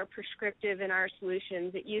be more prescriptive in our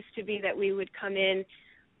solutions. It used to be that we would come in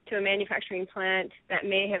to a manufacturing plant that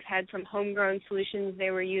may have had some homegrown solutions they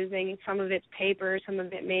were using. Some of it's paper, some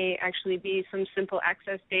of it may actually be some simple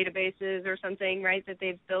access databases or something, right, that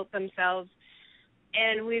they've built themselves.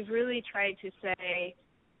 And we've really tried to say,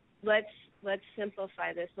 let's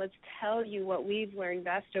simplify this. Let's tell you what we've learned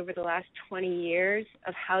best over the last 20 years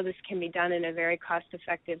of how this can be done in a very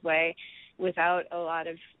cost-effective way without a lot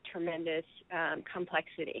of tremendous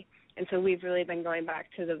complexity. And so we've really been going back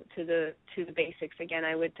to the basics again,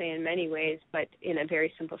 I would say, in many ways, but in a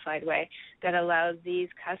very simplified way that allows these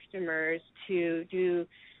customers to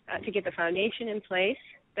get the foundation in place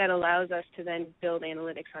that allows us to then build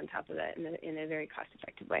analytics on top of that in a very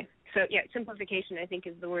cost-effective way. So yeah, simplification, I think,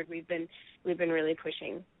 is the word we've been really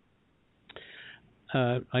pushing.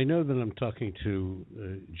 I know that I'm talking to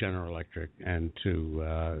General Electric and to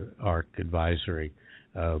ARC Advisory,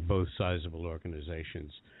 both sizable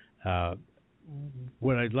organizations.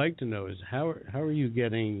 What I'd like to know is how are you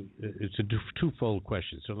getting? It's a twofold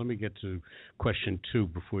question. So let me get to question 2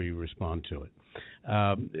 before you respond to it.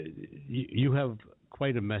 You have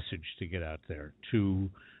quite a message to get out there to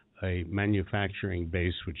a manufacturing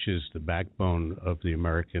base, which is the backbone of the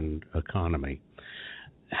American economy.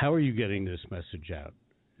 How are you getting this message out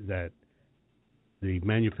that the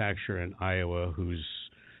manufacturer in Iowa who's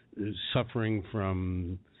suffering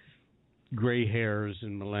from gray hairs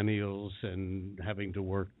and millennials and having to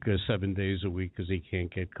work 7 days a week because he can't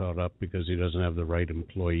get caught up because he doesn't have the right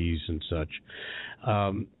employees and such.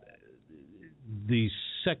 The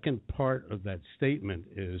second part of that statement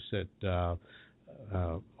is that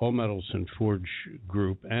All Metals and Forge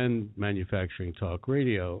Group and Manufacturing Talk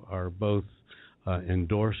Radio are both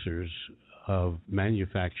endorsers of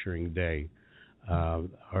Manufacturing Day.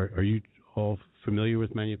 Are you all familiar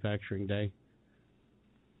with Manufacturing Day?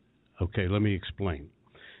 Okay, let me explain.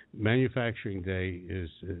 Manufacturing Day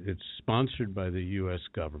it's sponsored by the U.S.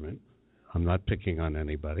 government. I'm not picking on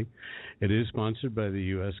anybody. It is sponsored by the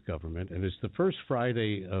U.S. government, and it's the first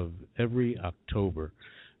Friday of every October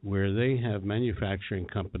where they have manufacturing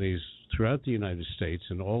companies throughout the United States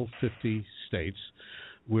in all 50 states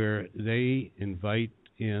where they invite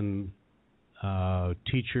in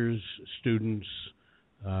teachers, students,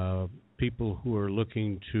 people who are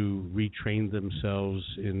looking to retrain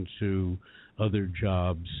themselves into other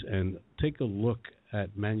jobs and take a look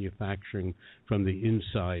at manufacturing from the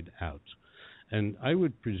inside out. And I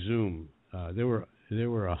would presume there were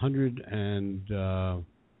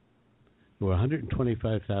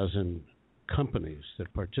 125,000 companies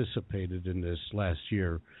that participated in this last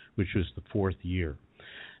year, which was the 4th year.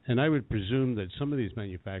 And I would presume that some of these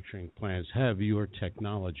manufacturing plants have your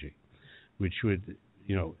technology, which would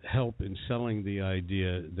help in selling the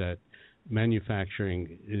idea that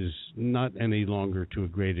manufacturing is not any longer, to a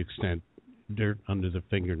great extent, dirt under the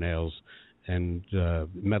fingernails and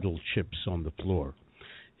metal chips on the floor.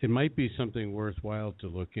 It might be something worthwhile to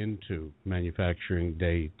look into,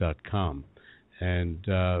 manufacturingday.com, and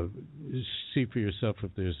see for yourself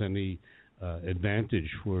if there's any advantage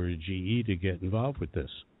for GE to get involved with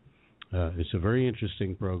this. It's a very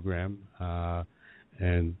interesting program.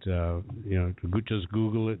 And, just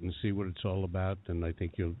Google it and see what it's all about, and I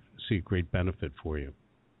think you'll see great benefit for you.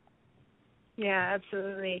 Yeah,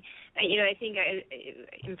 absolutely. I think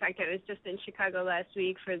in fact, I was just in Chicago last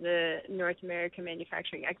week for the North American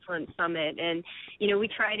Manufacturing Excellence Summit, and we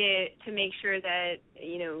try to make sure that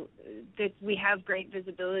that we have great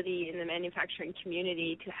visibility in the manufacturing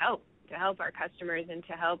community to help our customers and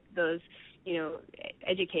to help those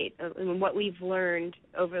educate what we've learned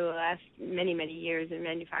over the last many years in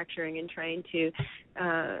manufacturing, and trying to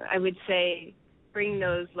I would say bring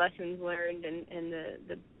those lessons learned and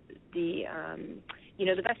the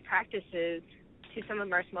best practices to some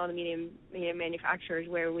of our small to medium manufacturers,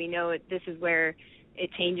 where we know this is where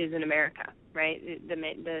it changes in America, right?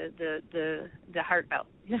 The heart belt,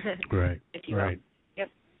 right? If you will. Yep.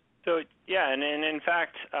 So yeah, and in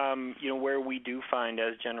fact, where we do find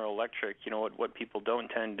as General Electric, what people don't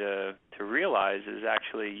tend to realize is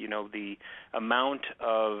actually, the amount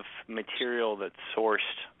of material that's sourced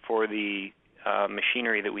for the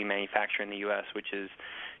machinery that we manufacture in the U.S., which is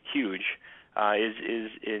huge,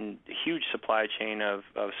 is in a huge supply chain of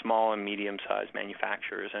small and medium-sized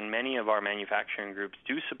manufacturers, and many of our manufacturing groups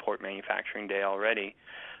do support Manufacturing Day already.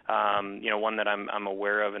 One that I'm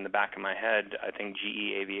aware of in the back of my head, I think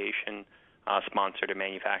GE Aviation sponsored a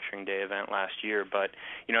Manufacturing Day event last year, but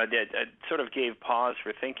it sort of gave pause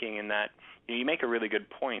for thinking in that you make a really good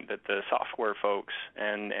point that the software folks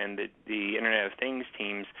and the Internet of Things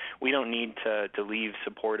teams, we don't need to leave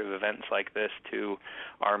supportive events like this to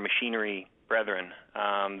our machinery brethren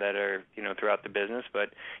that are throughout the business, but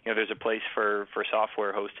there's a place for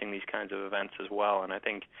software hosting these kinds of events as well, and I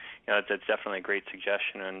think that's definitely a great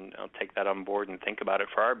suggestion, and I'll take that on board and think about it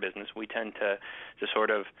for our business. We tend to sort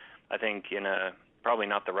of, I think, in a probably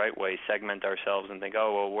not the right way, segment ourselves and think,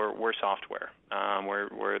 oh well, we're software,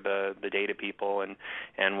 we're the data people,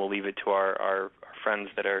 and we'll leave it to our friends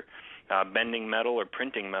that are bending metal or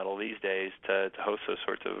printing metal these days to host those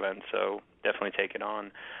sorts of events. So definitely take it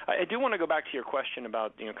on. I do want to go back to your question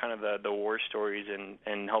about kind of the war stories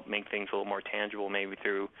and help make things a little more tangible, maybe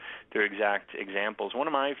through exact examples. One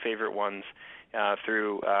of my favorite ones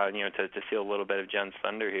to steal a little bit of Jen's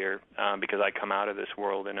thunder here, because I come out of this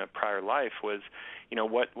world in a prior life, was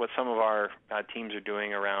what some of our teams are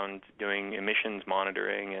doing around doing emissions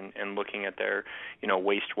monitoring and looking at their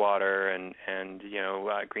wastewater and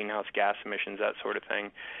greenhouse gas emissions, that sort of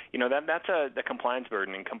thing. That's the compliance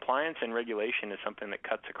burden, and compliance and regulation is something that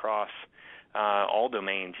cuts across all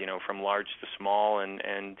domains, from large to small, and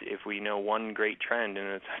if we know one great trend,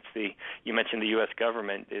 and you mentioned the U.S.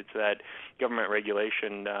 government, it's that government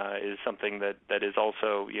regulation is something that is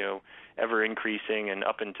also, ever increasing and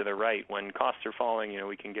up and to the right. When costs are falling,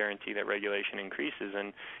 we can guarantee that regulation increases,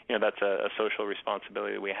 and, that's a social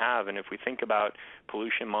responsibility that we have. And if we think about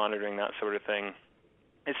pollution monitoring, that sort of thing,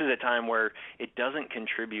 this is a time where it doesn't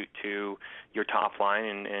contribute to your top line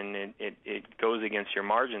and it goes against your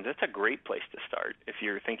margins. That's a great place to start if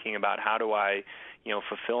you're thinking about how do I,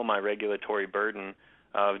 fulfill my regulatory burden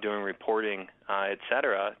of doing reporting, et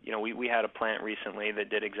cetera. We had a plant recently that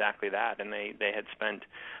did exactly that, and they had spent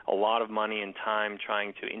a lot of money and time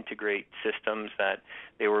trying to integrate systems that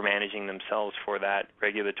they were managing themselves for that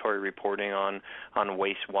regulatory reporting on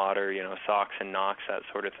wastewater, SOx and NOx, that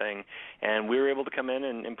sort of thing. And we were able to come in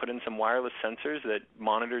and put in some wireless sensors that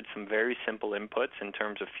monitored some very simple inputs in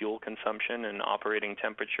terms of fuel consumption and operating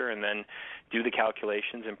temperature, and then do the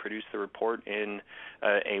calculations and produce the report in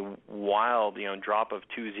a wild, drop of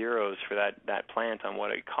 2 zeros for that plant on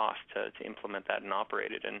what it costs to implement that and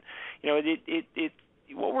operate it. And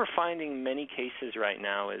what we're finding in many cases right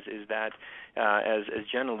now is that, as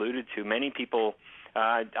Jen alluded to, many people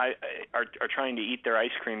are trying to eat their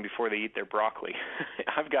ice cream before they eat their broccoli.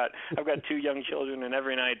 I've got 2 young children, and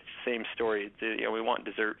every night same story. We want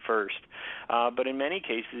dessert first. But in many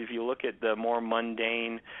cases, if you look at the more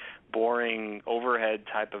mundane, boring overhead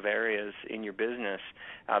type of areas in your business,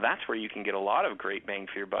 that's where you can get a lot of great bang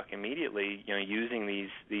for your buck immediately. Using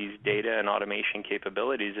these data and automation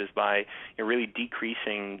capabilities is by really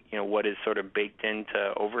decreasing what is sort of baked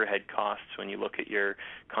into overhead costs when you look at your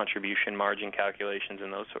contribution margin calculations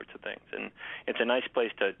and those sorts of things. And it's a nice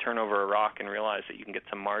place to turn over a rock and realize that you can get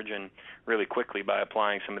some margin really quickly by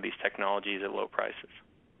applying some of these technologies at low prices.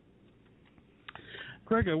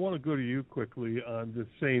 Craig, I want to go to you quickly on the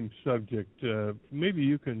same subject. Maybe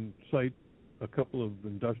you can cite a couple of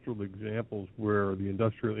industrial examples where the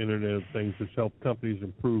industrial Internet of Things has helped companies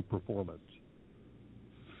improve performance.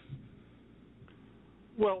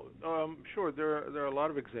 Well, sure. There are a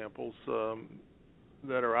lot of examples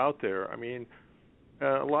that are out there. I mean,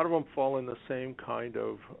 a lot of them fall in the same kind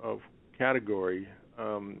of category.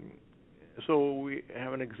 So we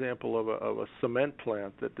have an example of a cement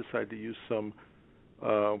plant that decided to use some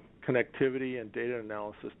connectivity and data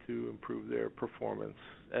analysis to improve their performance.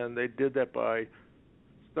 And they did that by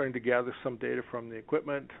starting to gather some data from the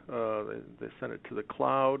equipment. They sent it to the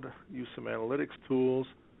cloud, used some analytics tools,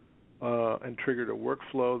 and triggered a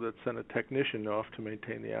workflow that sent a technician off to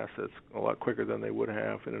maintain the assets a lot quicker than they would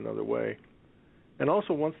have in another way. And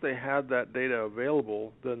also, once they had that data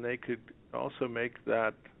available, then they could also make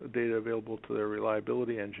that data available to their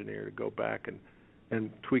reliability engineer to go back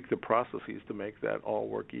and tweak the processes to make that all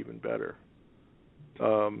work even better.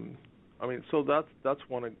 So that's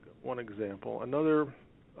one example. Another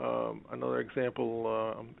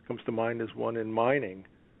example comes to mind is one in mining,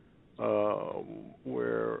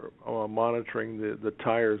 where monitoring the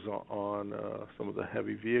tires on some of the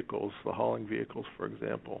heavy vehicles, the hauling vehicles, for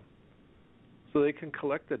example. So they can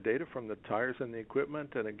collect the data from the tires and the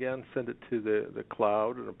equipment, and again send it to the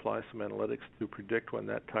cloud and apply some analytics to predict when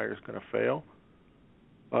that tire is going to fail.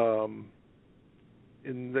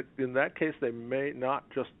 In that case, they may not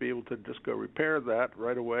just be able to just go repair that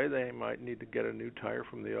right away. They might need to get a new tire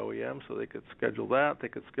from the OEM, so they could schedule that. They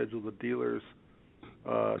could schedule the dealer's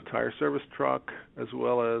tire service truck, as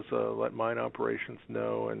well as let mine operations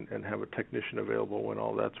know and have a technician available when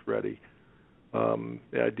all that's ready.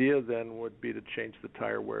 The idea then would be to change the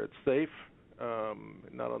tire where it's safe,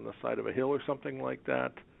 not on the side of a hill or something like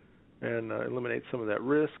that, and eliminate some of that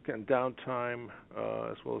risk and downtime,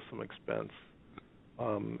 as well as some expense.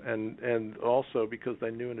 And also, because they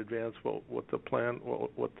knew in advance what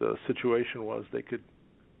the situation was, they could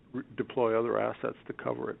deploy other assets to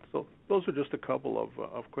cover it. So those are just a couple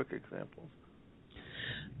of quick examples.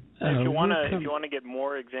 If you want to get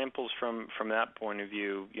more examples from that point of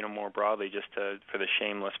view, more broadly, just for the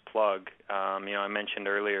shameless plug, I mentioned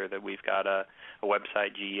earlier that we've got a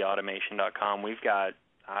website, geautomation.com. We've got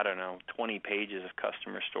 20 pages of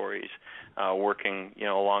customer stories working,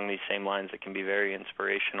 along these same lines that can be very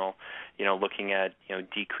inspirational, looking at,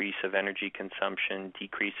 decrease of energy consumption,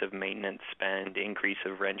 decrease of maintenance spend, increase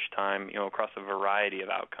of wrench time, across a variety of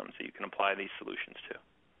outcomes that you can apply these solutions to.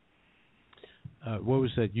 What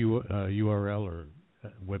was that URL or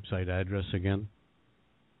website address again?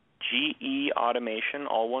 GEautomation,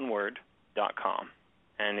 all one word, .com.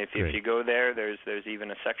 And if you go there, there's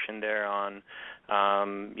even a section there on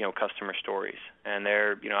customer stories. And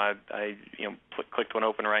there, I clicked one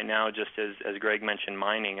open right now, just as Greg mentioned,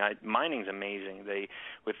 mining. Mining's amazing.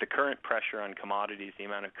 With the current pressure on commodities, the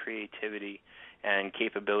amount of creativity and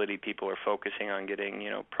capability people are focusing on getting,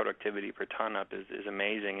 productivity per ton up is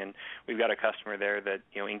amazing. And we've got a customer there that,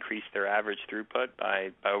 increased their average throughput by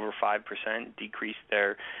over 5%, decreased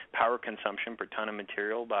their power consumption per ton of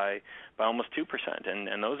material by almost 2%.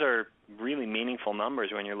 And those are really meaningful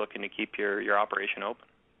numbers when you're looking to keep your operation open.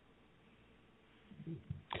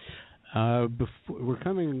 We're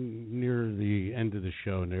coming near the end of the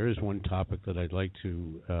show, and there is one topic that I'd like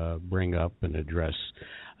to bring up and address,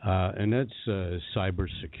 and that's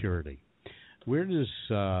cybersecurity. Where does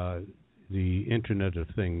the Internet of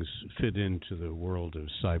Things fit into the world of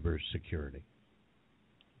cybersecurity?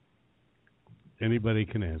 Anybody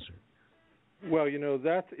can answer. Well,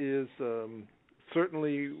 that is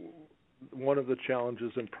certainly one of the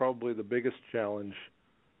challenges, and probably the biggest challenge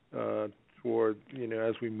toward,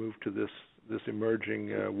 as we move to this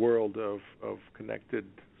emerging world of connected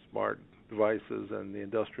smart devices and the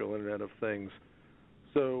industrial Internet of Things.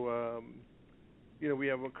 So, we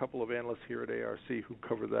have a couple of analysts here at ARC who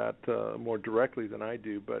cover that more directly than I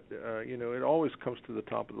do, but, it always comes to the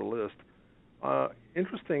top of the list.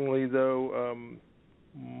 Interestingly, though,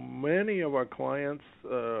 many of our clients,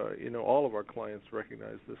 all of our clients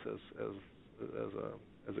recognize this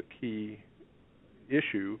as a key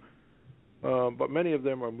issue. But many of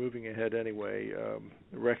them are moving ahead anyway,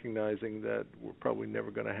 recognizing that we're probably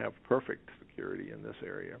never going to have perfect security in this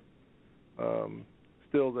area.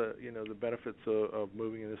 Still, the benefits of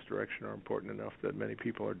moving in this direction are important enough that many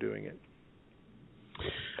people are doing it.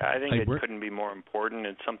 I think it couldn't be more important.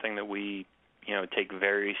 It's something that we take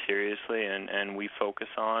very seriously and we focus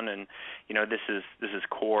on, and this is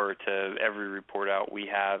core to every report out we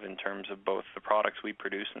have in terms of both the products we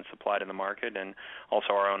produce and supply to the market, and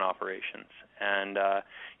also our own operations. And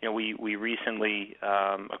we recently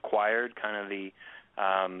acquired kind of the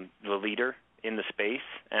leader in the space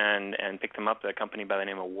and picked them up, a company by the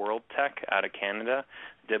name of WorldTech out of Canada,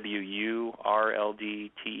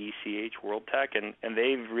 WURLDTECH, WorldTech, and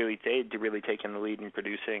they've really taken the lead in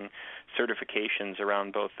producing certifications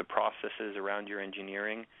around both the processes around your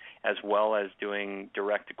engineering, as well as doing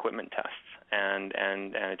direct equipment tests and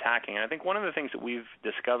attacking. And I think one of the things that we've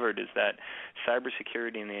discovered is that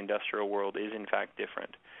cybersecurity in the industrial world is in fact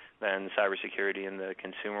different. than cybersecurity in the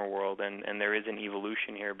consumer world, and there is an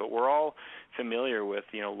evolution here. But we're all familiar with,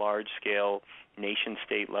 large-scale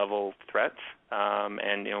nation-state level threats,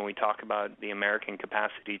 and when we talk about the American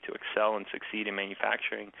capacity to excel and succeed in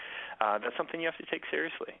manufacturing, that's something you have to take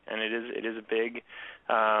seriously, and it is a big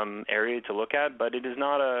area to look at, but it is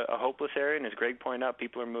not a hopeless area. And as Greg pointed out,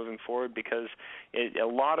 people are moving forward because a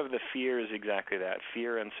lot of the fear is exactly that: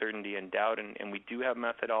 fear, uncertainty, and doubt. And we do have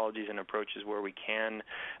methodologies and approaches where we can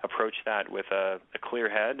approach that with a clear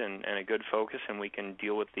head and a good focus, and we can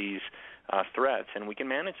deal with these threats, and we can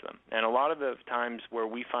manage them. And a lot of the times where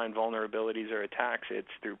we find vulnerabilities or attacks,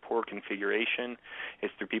 it's through poor configuration,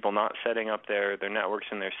 it's through people not setting up their networks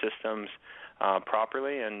and their systems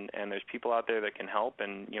properly, and there's people out there that can help,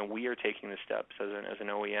 and we are taking the steps as an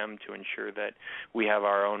OEM to ensure that we have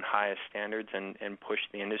our own highest standards and push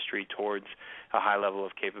the industry towards a high level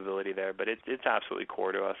of capability there. But it's absolutely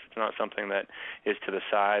core to us. It's not something that is to the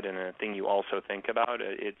side and a thing you also think about.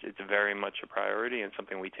 It's very much a priority and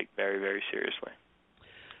something we take very, very seriously.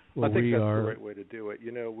 Well, I think that's the right way to do it.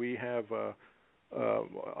 We have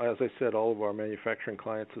as I said, all of our manufacturing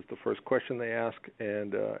clients is the first question they ask,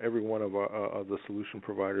 and every one of the solution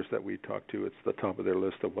providers that we talk to, it's the top of their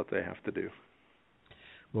list of what they have to do.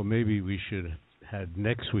 Well, maybe we should have had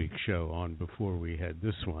next week's show on before we had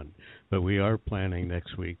this one, but we are planning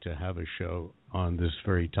next week to have a show on this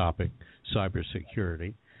very topic,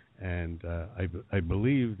 cybersecurity, and I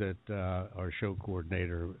believe that our show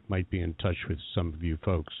coordinator might be in touch with some of you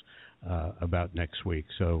folks about next week,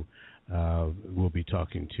 so we'll be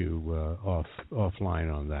talking to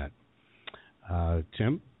offline on that.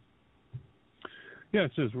 Tim? Yes,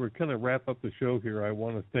 as we're kind of wrap up the show here, I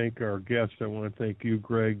want to thank our guests. I want to thank you,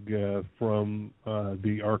 Greg, from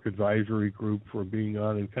the ARC Advisory Group for being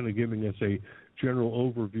on and kind of giving us a general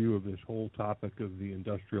overview of this whole topic of the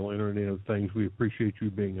industrial Internet of Things. We appreciate you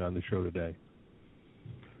being on the show today.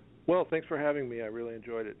 Well, thanks for having me. I really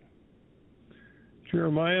enjoyed it.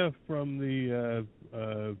 Jeremiah, from the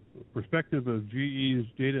perspective of GE's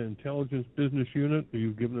Data Intelligence Business Unit,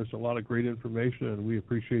 you've given us a lot of great information, and we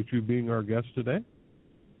appreciate you being our guest today.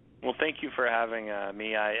 Well, thank you for having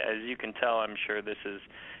me. As you can tell, I'm sure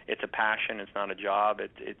it's a passion. It's not a job.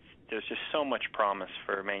 There's just so much promise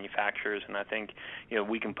for manufacturers, and I think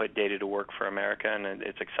we can put data to work for America, and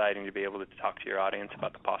it's exciting to be able to talk to your audience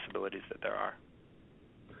about the possibilities that there are.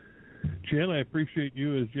 Jen, I appreciate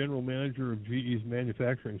you as General Manager of GE's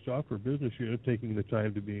Manufacturing Software Business Unit taking the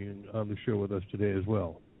time to be on the show with us today as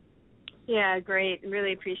well. Yeah, great.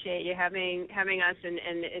 Really appreciate you having us,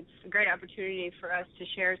 and it's a great opportunity for us to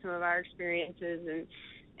share some of our experiences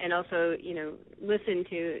and also listen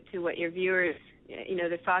to what your viewers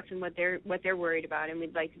their thoughts and what they're worried about, and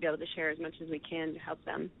we'd like to be able to share as much as we can to help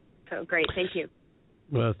them. So great, thank you.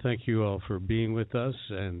 Well, thank you all for being with us,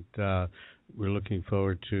 and we're looking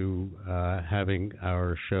forward to having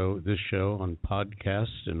this show on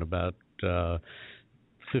podcast in about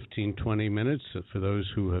 15-20 minutes. For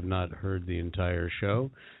those who have not heard the entire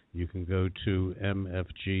show, you can go to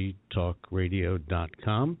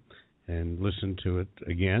mfgtalkradio.com and listen to it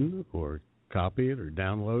again, or copy it, or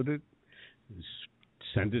download it,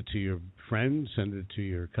 send it to your friends, send it to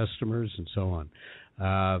your customers, and so on.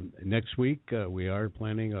 Next week, we are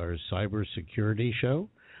planning our cybersecurity show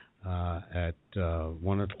at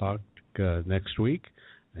 1 o'clock next week,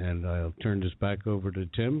 and I'll turn this back over to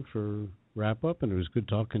Tim for wrap-up, and it was good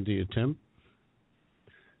talking to you, Tim.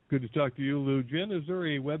 Good to talk to you, Lou. Jen, is there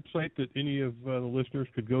a website that any of the listeners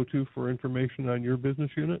could go to for information on your business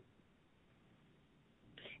unit?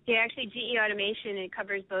 Yeah, actually, GE Automation, it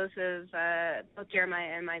covers both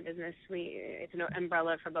Jeremiah and my business. It's an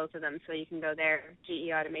umbrella for both of them, so you can go there,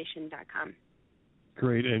 geautomation.com.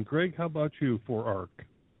 Great. And Greg, how about you for ARC?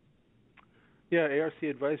 Yeah, ARC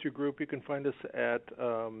Advisory Group, you can find us at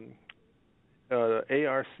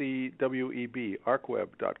ARCWEB,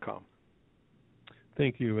 arcweb.com.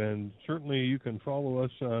 Thank you. And certainly you can follow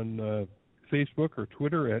us on Facebook or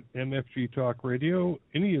Twitter at MFG Talk Radio.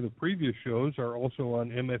 Any of the previous shows are also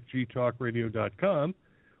on mfgtalkradio.com.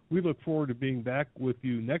 We look forward to being back with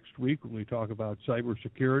you next week when we talk about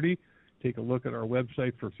cybersecurity. Take a look at our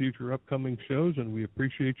website for future upcoming shows, and we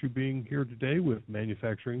appreciate you being here today with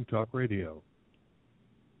Manufacturing Talk Radio.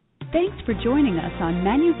 Thanks for joining us on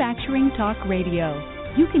Manufacturing Talk Radio.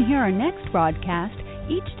 You can hear our next broadcast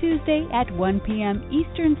each Tuesday at 1 p.m.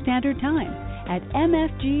 Eastern Standard Time at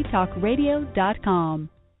mfgtalkradio.com.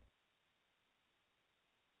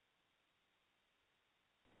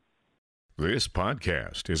 This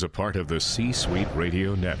podcast is a part of the C-Suite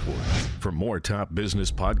Radio Network. For more top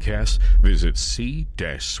business podcasts, visit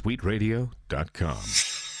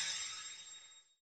c-suiteradio.com.